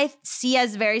that I see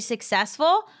as very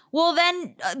successful will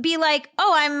then be like,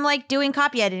 oh, I'm like doing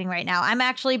copy editing right now. I'm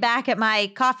actually back at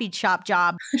my coffee shop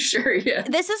job. Sure, yeah.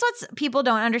 This is what people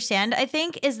don't understand, I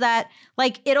think, is that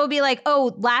like, it'll be like,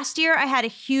 oh, last year I had a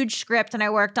huge script and I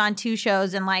worked on 2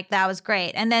 shows and like, that was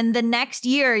great. And then the next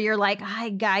year you're like, I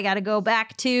got to go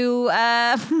back to,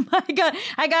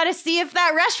 I got to see if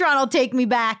that restaurant will take me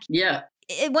back. Yeah.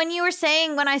 When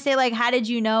I say like, how did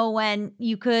you know when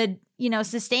you could,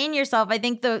 sustain yourself? I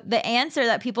think the answer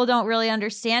that people don't really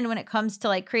understand when it comes to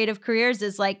like creative careers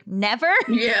is like never.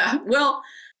 Yeah. Well,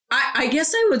 I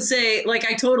guess I would say like,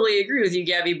 I totally agree with you,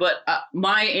 Gabby, but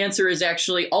my answer is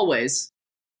actually always.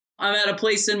 I'm at a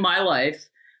place in my life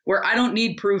where I don't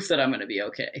need proof that I'm going to be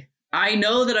okay. I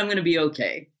know that I'm going to be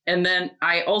okay. And then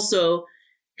I also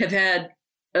have had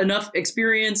enough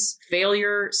experience,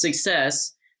 failure,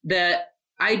 success that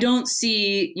I don't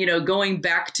see, going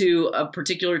back to a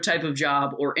particular type of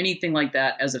job or anything like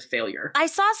that as a failure. I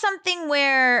saw something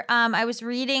where I was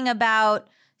reading about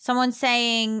someone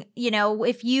saying,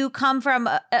 if you come from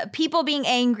people being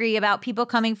angry about people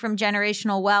coming from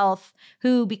generational wealth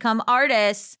who become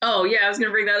artists. Oh, yeah, I was going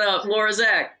to bring that up. Laura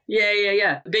Zach.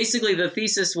 Yeah. Basically, the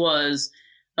thesis was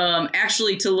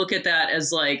actually to look at that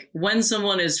as like when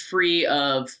someone is free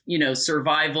of,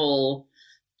 survival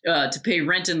to pay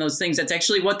rent and those things, that's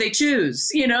actually what they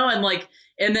choose,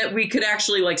 and that we could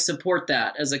actually like support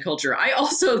that as a culture. I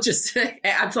also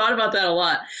I've thought about that a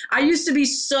lot. I used to be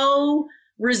so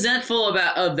resentful of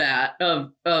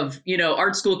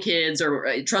art school kids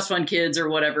or trust fund kids or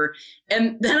whatever.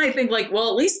 And then I think like, well,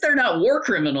 at least they're not war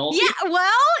criminals. Yeah,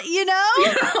 well,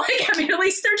 at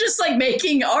least they're just like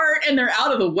making art and they're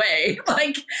out of the way.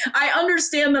 Like, I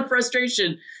understand the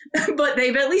frustration, but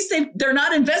they're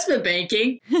not investment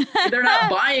banking. They're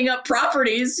not buying up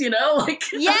properties,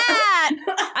 Yeah,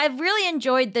 I've really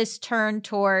enjoyed this turn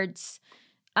towards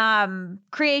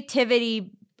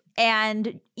creativity. And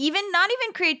not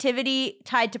even creativity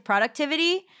tied to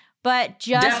productivity, but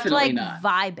just definitely like not.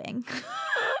 Vibing.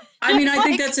 I mean, I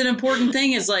think that's an important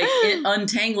thing is like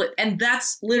untangle it. And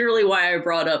that's literally why I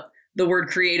brought up the word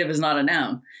creative is not a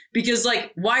noun. Because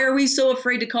like, why are we so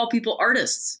afraid to call people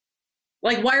artists?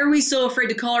 Like, why are we so afraid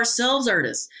to call ourselves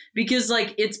artists? Because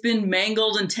like, it's been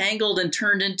mangled and tangled and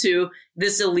turned into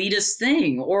this elitist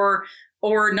thing or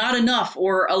not enough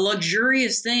or a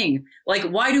luxurious thing. Like,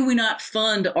 why do we not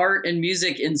fund art and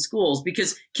music in schools?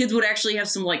 Because kids would actually have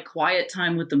some like quiet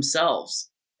time with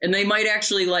themselves. And they might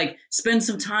actually like spend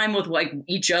some time with like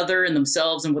each other and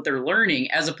themselves and what they're learning,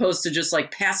 as opposed to just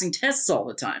like passing tests all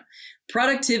the time.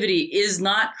 Productivity is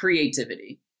not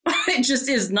creativity. It just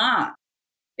is not.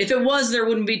 If it was, there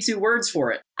wouldn't be 2 words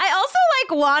for it. I also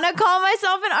like want to call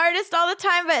myself an artist all the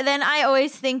time, but then I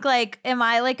always think like, am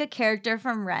I like a character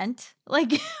from Rent?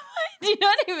 Like, Do you know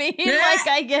what I mean? Yeah. Like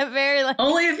I get very like.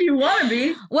 Only if you want to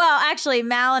be. Well, actually,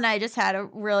 Mal and I just had a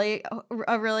really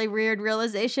weird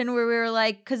realization where we were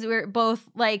like, because we were both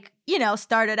like, you know,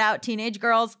 started out teenage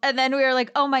girls, and then we were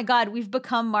like, oh my God, we've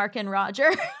become Mark and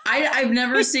Roger. I've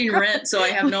never seen Rent, so I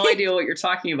have no idea what you're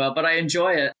talking about, but I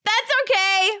enjoy it. That's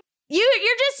okay.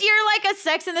 You're like a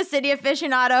Sex and the City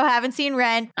aficionado, haven't seen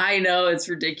Rent. I know, it's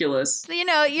ridiculous. You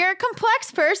know, you're a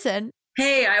complex person.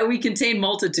 Hey, we contain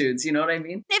multitudes, you know what I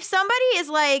mean? If somebody is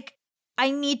like,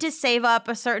 I need to save up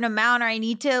a certain amount, or I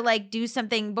need to like do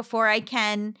something before I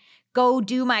can go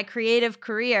do my creative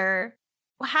career,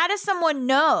 how does someone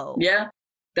know? Yeah,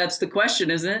 that's the question,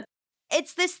 isn't it?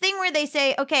 It's this thing where they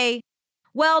say, okay,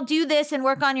 well, do this and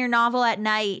work on your novel at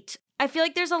night. I feel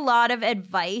like there's a lot of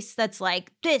advice that's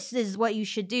like, this is what you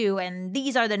should do, and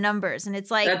these are the numbers. And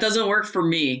it's like, that doesn't work for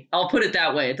me. I'll put it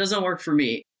that way. It doesn't work for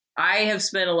me. I have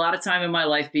spent a lot of time in my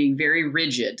life being very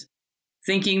rigid,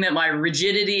 thinking that my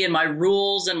rigidity and my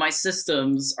rules and my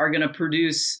systems are going to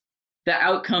produce the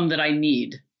outcome that I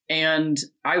need. And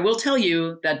I will tell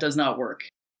you that does not work.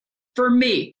 For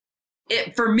me.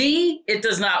 It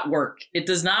does not work. It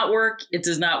does not work. It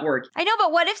does not work. I know,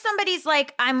 but what if somebody's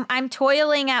like, I'm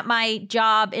toiling at my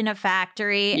job in a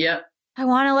factory. Yeah. I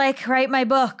want to like write my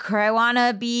book, or I want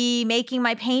to be making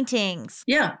my paintings.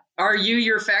 Yeah. Are you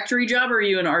your factory job, or are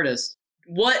you an artist?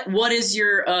 What is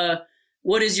your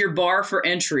bar for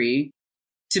entry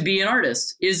to be an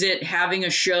artist? Is it having a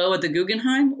show at the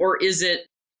Guggenheim, or is it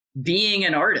being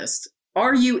an artist?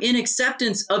 Are you in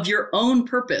acceptance of your own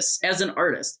purpose as an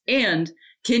artist? And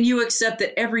can you accept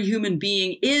that every human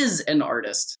being is an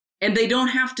artist and they don't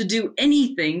have to do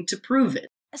anything to prove it?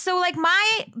 So like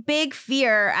my big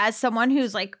fear as someone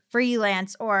who's like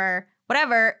freelance or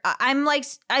whatever, I'm like,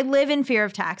 I live in fear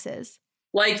of taxes.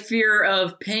 Like fear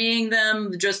of paying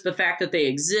them, just the fact that they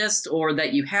exist, or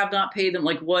that you have not paid them.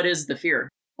 Like, what is the fear?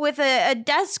 With a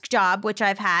desk job, which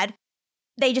I've had,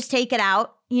 they just take it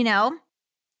out, you know,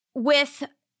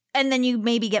 and then you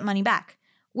maybe get money back.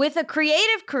 With a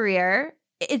creative career,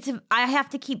 I have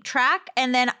to keep track.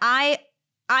 And then I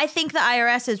think the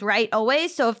IRS is right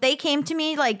always. So if they came to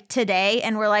me like today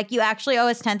and were like, you actually owe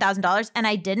us $10,000, and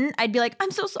I didn't, I'd be like,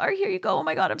 I'm so sorry. Here you go. Oh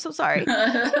my God, I'm so sorry.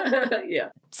 Yeah.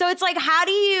 So it's like, how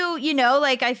do you know,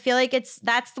 like, I feel like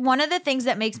that's one of the things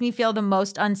that makes me feel the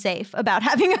most unsafe about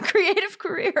having a creative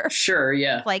career. Sure.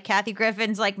 Yeah. Like Kathy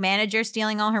Griffin's like manager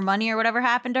stealing all her money or whatever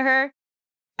happened to her.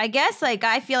 I guess like,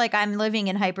 I feel like I'm living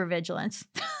in hypervigilance.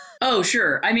 Oh,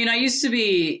 sure. I mean, I used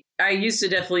to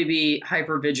definitely be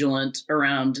hyper vigilant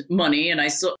around money, and I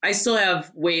still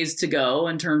have ways to go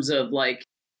in terms of like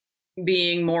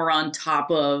being more on top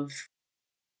of.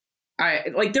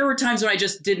 There were times when I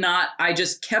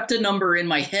just kept a number in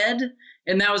my head,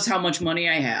 and that was how much money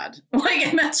I had. Like,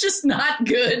 and that's just not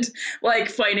good, like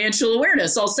financial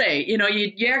awareness, I'll say. You know,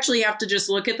 you actually have to just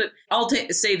look at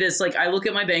say this, like I look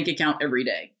at my bank account every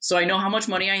day. So I know how much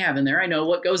money I have in there. I know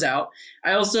what goes out.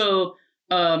 I also,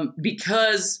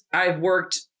 because I've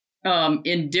worked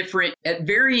at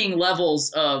varying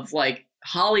levels of like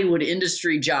Hollywood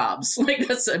industry jobs, like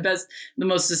that's the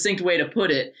most succinct way to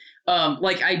put it.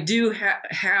 Like I do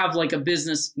have like a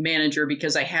business manager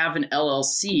because I have an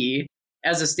LLC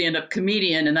as a stand-up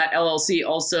comedian, and that LLC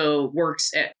also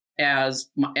works as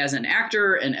an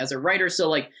actor and as a writer. So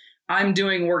like I'm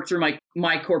doing work through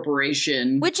my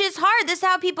corporation. Which is hard. This is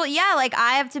how people, like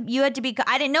I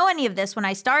didn't know any of this when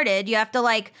I started. You have to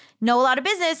like know a lot of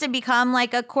business and become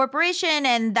like a corporation.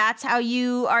 And that's how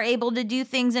you are able to do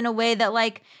things in a way that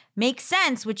like makes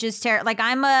sense, which is like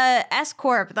I'm a S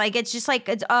Corp. Like it's just like,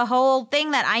 it's a whole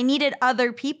thing that I needed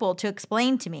other people to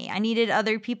explain to me. I needed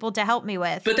other people to help me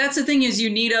with. But that's the thing, is you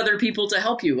need other people to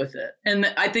help you with it.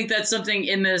 And I think that's something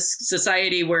in this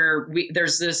society where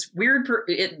there's this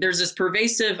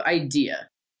pervasive idea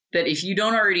that if you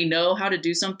don't already know how to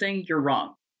do something, you're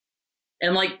wrong.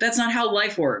 And like, that's not how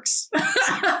life works.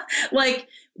 Like,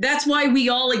 that's why we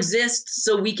all exist,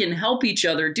 so we can help each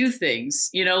other do things.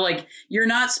 You know, like you're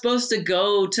not supposed to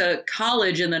go to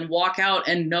college and then walk out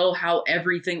and know how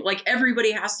everything, like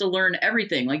everybody has to learn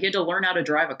everything. Like you had to learn how to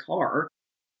drive a car.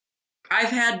 I've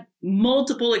had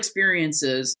multiple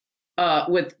experiences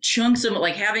with chunks of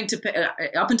like having to pay.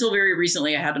 Up until very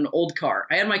recently, I had an old car.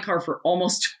 I had my car for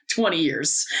almost 20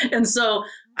 years. And so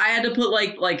I had to put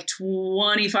like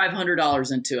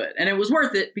 $2,500 into it. And it was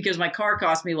worth it because my car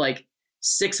cost me like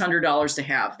 $600 to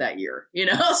have that year, you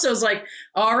know? So it's like,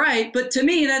 all right. But to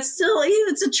me, that's still,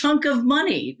 it's a chunk of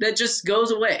money that just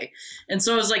goes away. And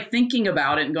so I was like thinking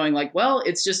about it and going like, well,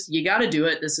 it's just, you got to do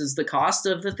it. This is the cost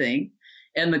of the thing.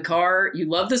 And the car, you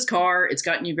love this car. It's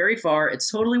gotten you very far. It's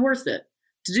totally worth it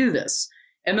to do this.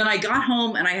 And then I got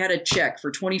home and I had a check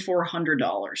for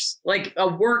 $2,400, like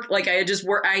I had just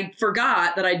worked. I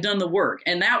forgot that I'd done the work.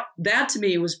 And that to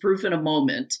me was proof in a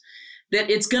moment that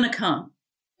it's going to come.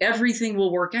 Everything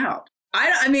will work out.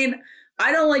 I mean,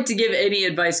 I don't like to give any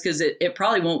advice because it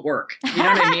probably won't work. You know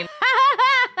what I mean?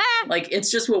 Like,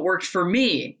 it's just what worked for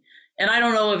me. And I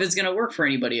don't know if it's going to work for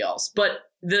anybody else. But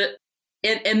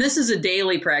and this is a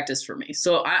daily practice for me.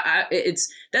 So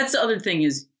that's the other thing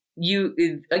is,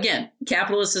 again,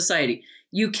 capitalist society,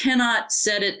 you cannot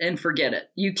set it and forget it.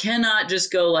 You cannot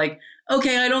just go like,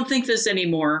 okay, I don't think this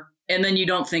anymore. And then you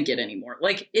don't think it anymore.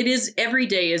 Like, it is every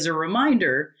day is a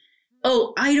reminder.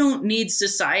 Oh, I don't need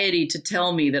society to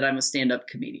tell me that I'm a stand-up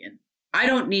comedian. I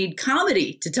don't need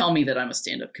comedy to tell me that I'm a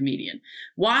stand-up comedian.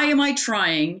 Why am I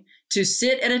trying to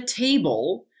sit at a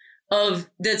table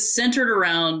that's centered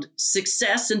around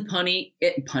success and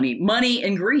money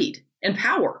and greed and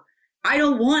power? I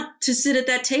don't want to sit at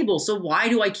that table. So why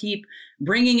do I keep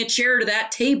bringing a chair to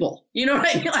that table? You know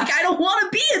what I mean? Like, I don't want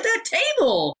to be at that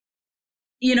table.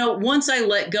 You know, once I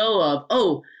let go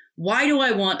of, why do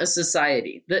I want a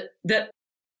society that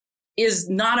is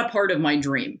not a part of my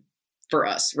dream for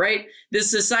us, right? This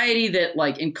society that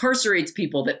like incarcerates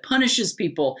people, that punishes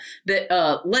people,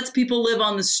 that lets people live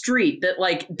on the street, that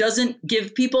like doesn't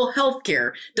give people health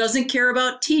care, doesn't care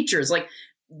about teachers, like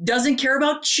doesn't care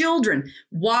about children.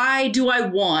 Why do I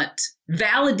want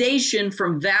validation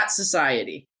from that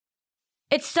society?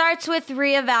 It starts with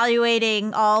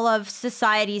reevaluating all of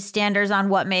society's standards on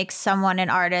what makes someone an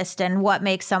artist and what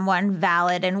makes someone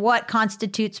valid and what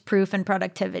constitutes proof and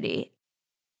productivity.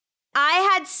 I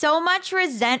had so much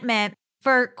resentment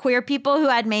for queer people who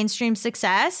had mainstream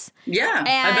success. Yeah,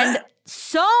 and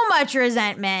so much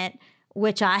resentment,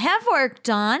 which I have worked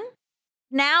on.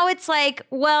 Now it's like,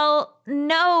 well,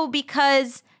 no,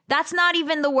 because that's not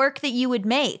even the work that you would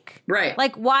make. Right.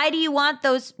 Like, why do you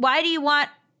want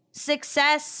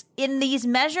success in these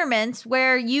measurements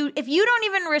where if you don't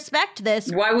even respect this?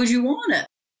 Why would you want it?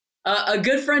 A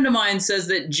good friend of mine says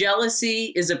that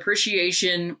jealousy is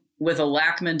appreciation with a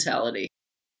lack mentality.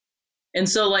 And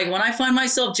so like when I find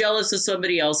myself jealous of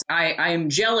somebody else, I am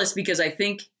jealous because I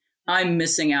think I'm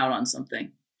missing out on something.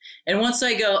 And once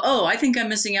I go, I think I'm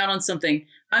missing out on something,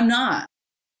 I'm not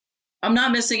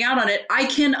missing out on it. I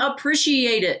can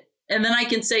appreciate it. And then I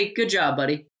can say, good job,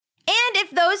 buddy. And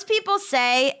if those people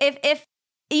say, if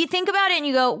you think about it and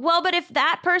you go, well, but if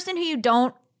that person who you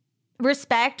don't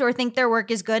respect or think their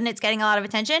work is good and it's getting a lot of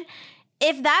attention,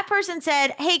 if that person said,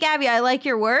 hey, Gabby, I like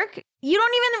your work, you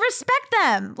don't even respect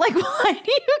them. Like, why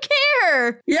do you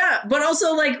care? Yeah, but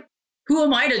also like, who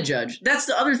am I to judge? That's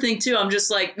the other thing too. I'm just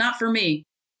like, not for me.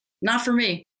 Not for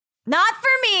me. Not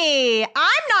for me.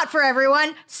 I'm not for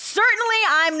everyone. Certainly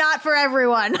I'm not for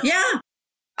everyone. Yeah,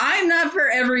 I'm not for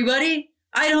everybody.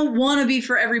 I don't want to be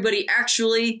for everybody,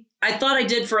 actually. I thought I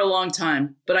did for a long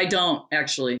time, but I don't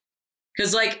actually.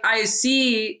 Because like I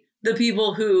see the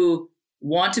people who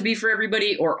want to be for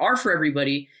everybody or are for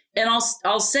everybody, and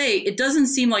I'll say it doesn't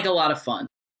seem like a lot of fun.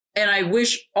 And I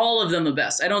wish all of them the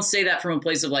best. I don't say that from a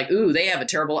place of like, ooh, they have a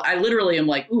terrible. I literally am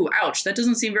like, ooh, ouch, that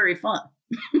doesn't seem very fun.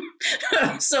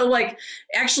 So like,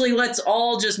 actually, let's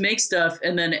all just make stuff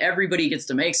and then everybody gets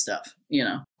to make stuff, you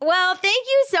know? Well, thank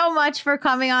you so much for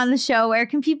coming on the show. Where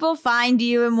can people find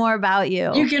you and more about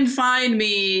you? You can find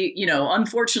me,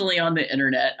 unfortunately on the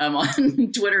internet. I'm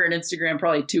on Twitter and Instagram,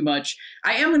 probably too much.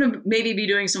 I am going to maybe be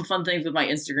doing some fun things with my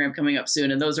Instagram coming up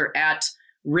soon. And those are at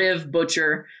Riv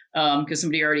Butcher, because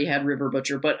somebody already had River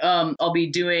Butcher. But I'll be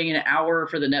doing an hour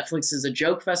for the Netflix is a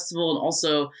Joke Festival and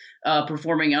also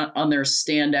performing on their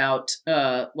standout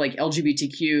like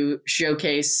LGBTQ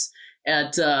showcase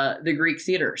at the Greek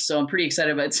Theater. So I'm pretty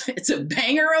excited about it. It's a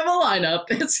banger of a lineup.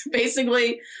 It's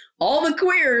basically all the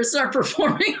queers are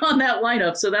performing on that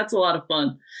lineup. So that's a lot of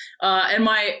fun. And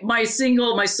my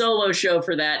solo show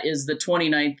for that is the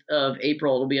 29th of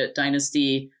April. It'll be at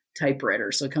Dynasty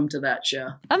Typewriter. So come to that show.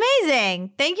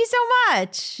 Amazing. Thank you so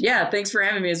much. Yeah, thanks for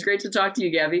having me. It's great to talk to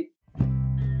you, Gabby.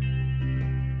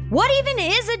 What even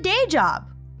is a day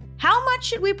job? How much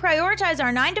should we prioritize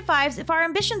our 9-to-5s if our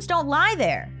ambitions don't lie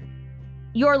there?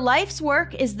 Your life's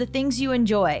work is the things you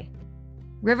enjoy.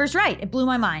 River's right. It blew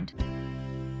my mind.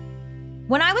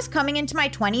 When I was coming into my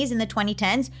 20s in the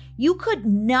 2010s, you could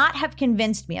not have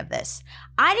convinced me of this.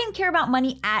 I didn't care about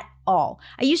money at all.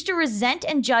 I used to resent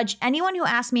and judge anyone who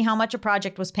asked me how much a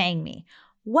project was paying me.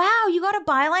 Wow, you got a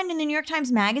byline in the New York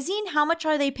Times Magazine? How much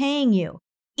are they paying you?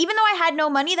 Even though I had no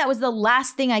money, that was the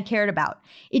last thing I cared about.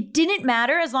 It didn't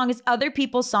matter as long as other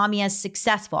people saw me as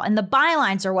successful, and the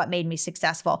bylines are what made me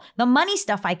successful. The money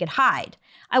stuff I could hide.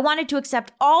 I wanted to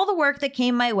accept all the work that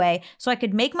came my way so I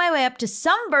could make my way up to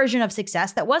some version of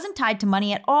success that wasn't tied to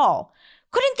money at all.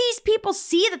 Couldn't these people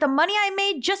see that the money I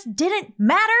made just didn't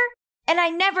matter? And I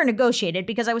never negotiated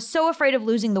because I was so afraid of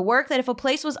losing the work that if a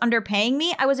place was underpaying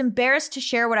me, I was embarrassed to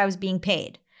share what I was being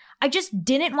paid. I just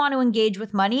didn't want to engage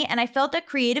with money, and I felt that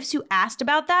creatives who asked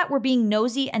about that were being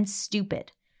nosy and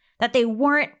stupid. That they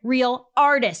weren't real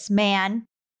artists, man.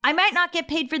 I might not get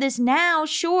paid for this now,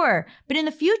 sure, but in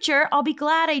the future, I'll be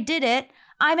glad I did it.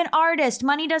 I'm an artist.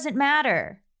 Money doesn't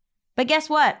matter. But guess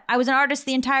what? I was an artist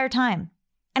the entire time.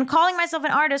 And calling myself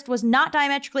an artist was not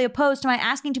diametrically opposed to my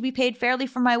asking to be paid fairly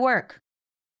for my work.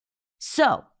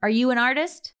 So, are you an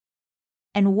artist?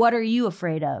 And what are you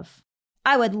afraid of?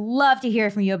 I would love to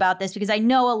hear from you about this because I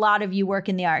know a lot of you work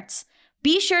in the arts.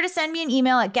 Be sure to send me an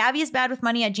email at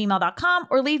gabbyisbadwithmoney@gmail.com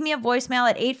or leave me a voicemail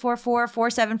at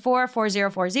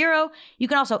 844-474-4040. You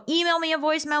can also email me a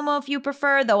voice memo if you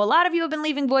prefer, though a lot of you have been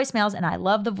leaving voicemails, and I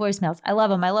love the voicemails. I love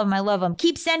them. I love them. I love them.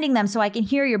 Keep sending them so I can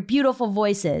hear your beautiful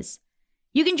voices.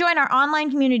 You can join our online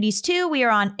communities too. We are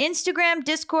on Instagram,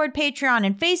 Discord, Patreon,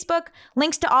 and Facebook.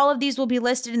 Links to all of these will be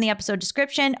listed in the episode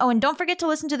description. Oh, and don't forget to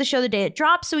listen to the show the day it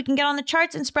drops so we can get on the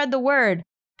charts and spread the word.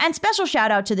 And special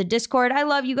shout out to the Discord. I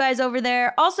love you guys over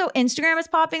there. Also, Instagram is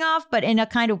popping off, but in a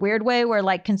kind of weird way where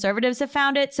like conservatives have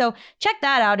found it. So check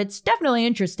that out. It's definitely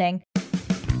interesting.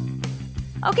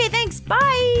 Okay, thanks.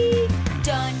 Bye.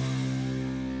 Done.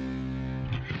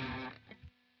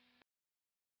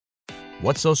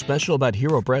 What's so special about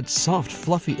Hero Bread's soft,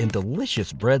 fluffy, and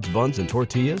delicious breads, buns, and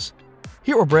tortillas?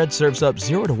 Hero Bread serves up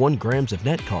 0 to 1 grams of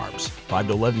net carbs, 5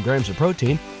 to 11 grams of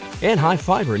protein, and high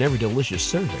fiber in every delicious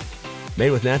serving. Made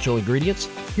with natural ingredients,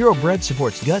 Hero Bread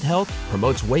supports gut health,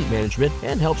 promotes weight management,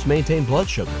 and helps maintain blood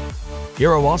sugar.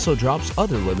 Hero also drops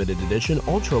other limited edition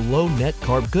ultra-low net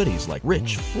carb goodies like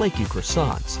rich, flaky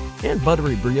croissants and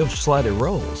buttery brioche slider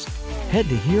rolls. Head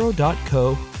to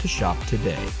hero.co to shop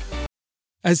today.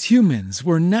 As humans,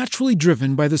 we're naturally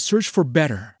driven by the search for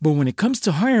better. But when it comes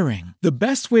to hiring, the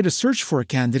best way to search for a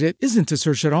candidate isn't to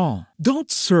search at all.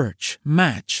 Don't search,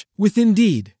 match with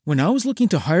Indeed. When I was looking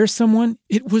to hire someone,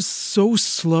 it was so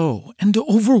slow and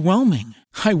overwhelming.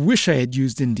 I wish I had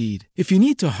used Indeed. If you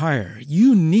need to hire,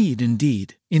 you need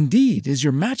Indeed. Indeed is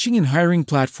your matching and hiring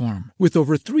platform with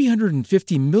over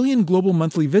 350 million global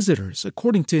monthly visitors,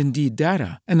 according to Indeed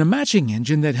data, and a matching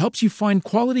engine that helps you find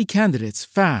quality candidates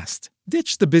fast.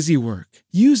 Ditch the busy work.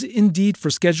 Use Indeed for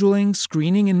scheduling,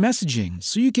 screening, and messaging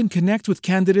so you can connect with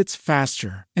candidates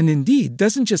faster. And Indeed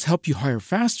doesn't just help you hire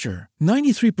faster.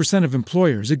 93% of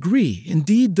employers agree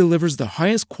Indeed delivers the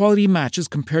highest quality matches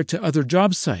compared to other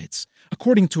job sites,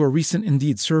 according to a recent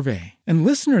Indeed survey. And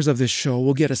listeners of this show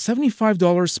will get a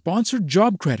 $75 sponsored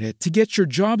job credit to get your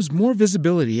jobs more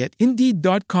visibility at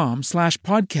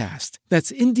Indeed.com/podcast.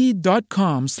 That's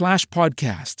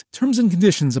Indeed.com/podcast. Terms and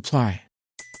conditions apply.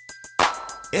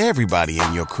 Everybody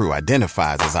in your crew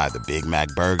identifies as either Big Mac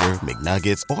Burger,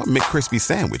 McNuggets, or McCrispy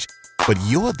Sandwich. But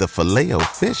you're the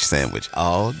Filet-O-Fish Sandwich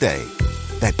all day.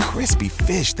 That crispy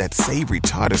fish, that savory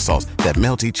tartar sauce, that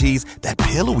melty cheese, that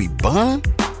pillowy bun.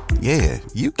 Yeah,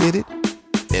 you get it.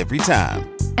 Every time.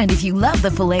 And if you love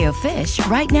the Filet-O-Fish,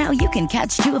 right now you can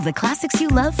catch 2 of the classics you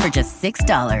love for just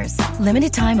 $6.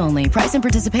 Limited time only. Price and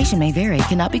participation may vary.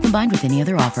 Cannot be combined with any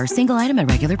other offer. Single item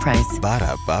at regular price.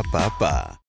 Ba-da-ba-ba-ba.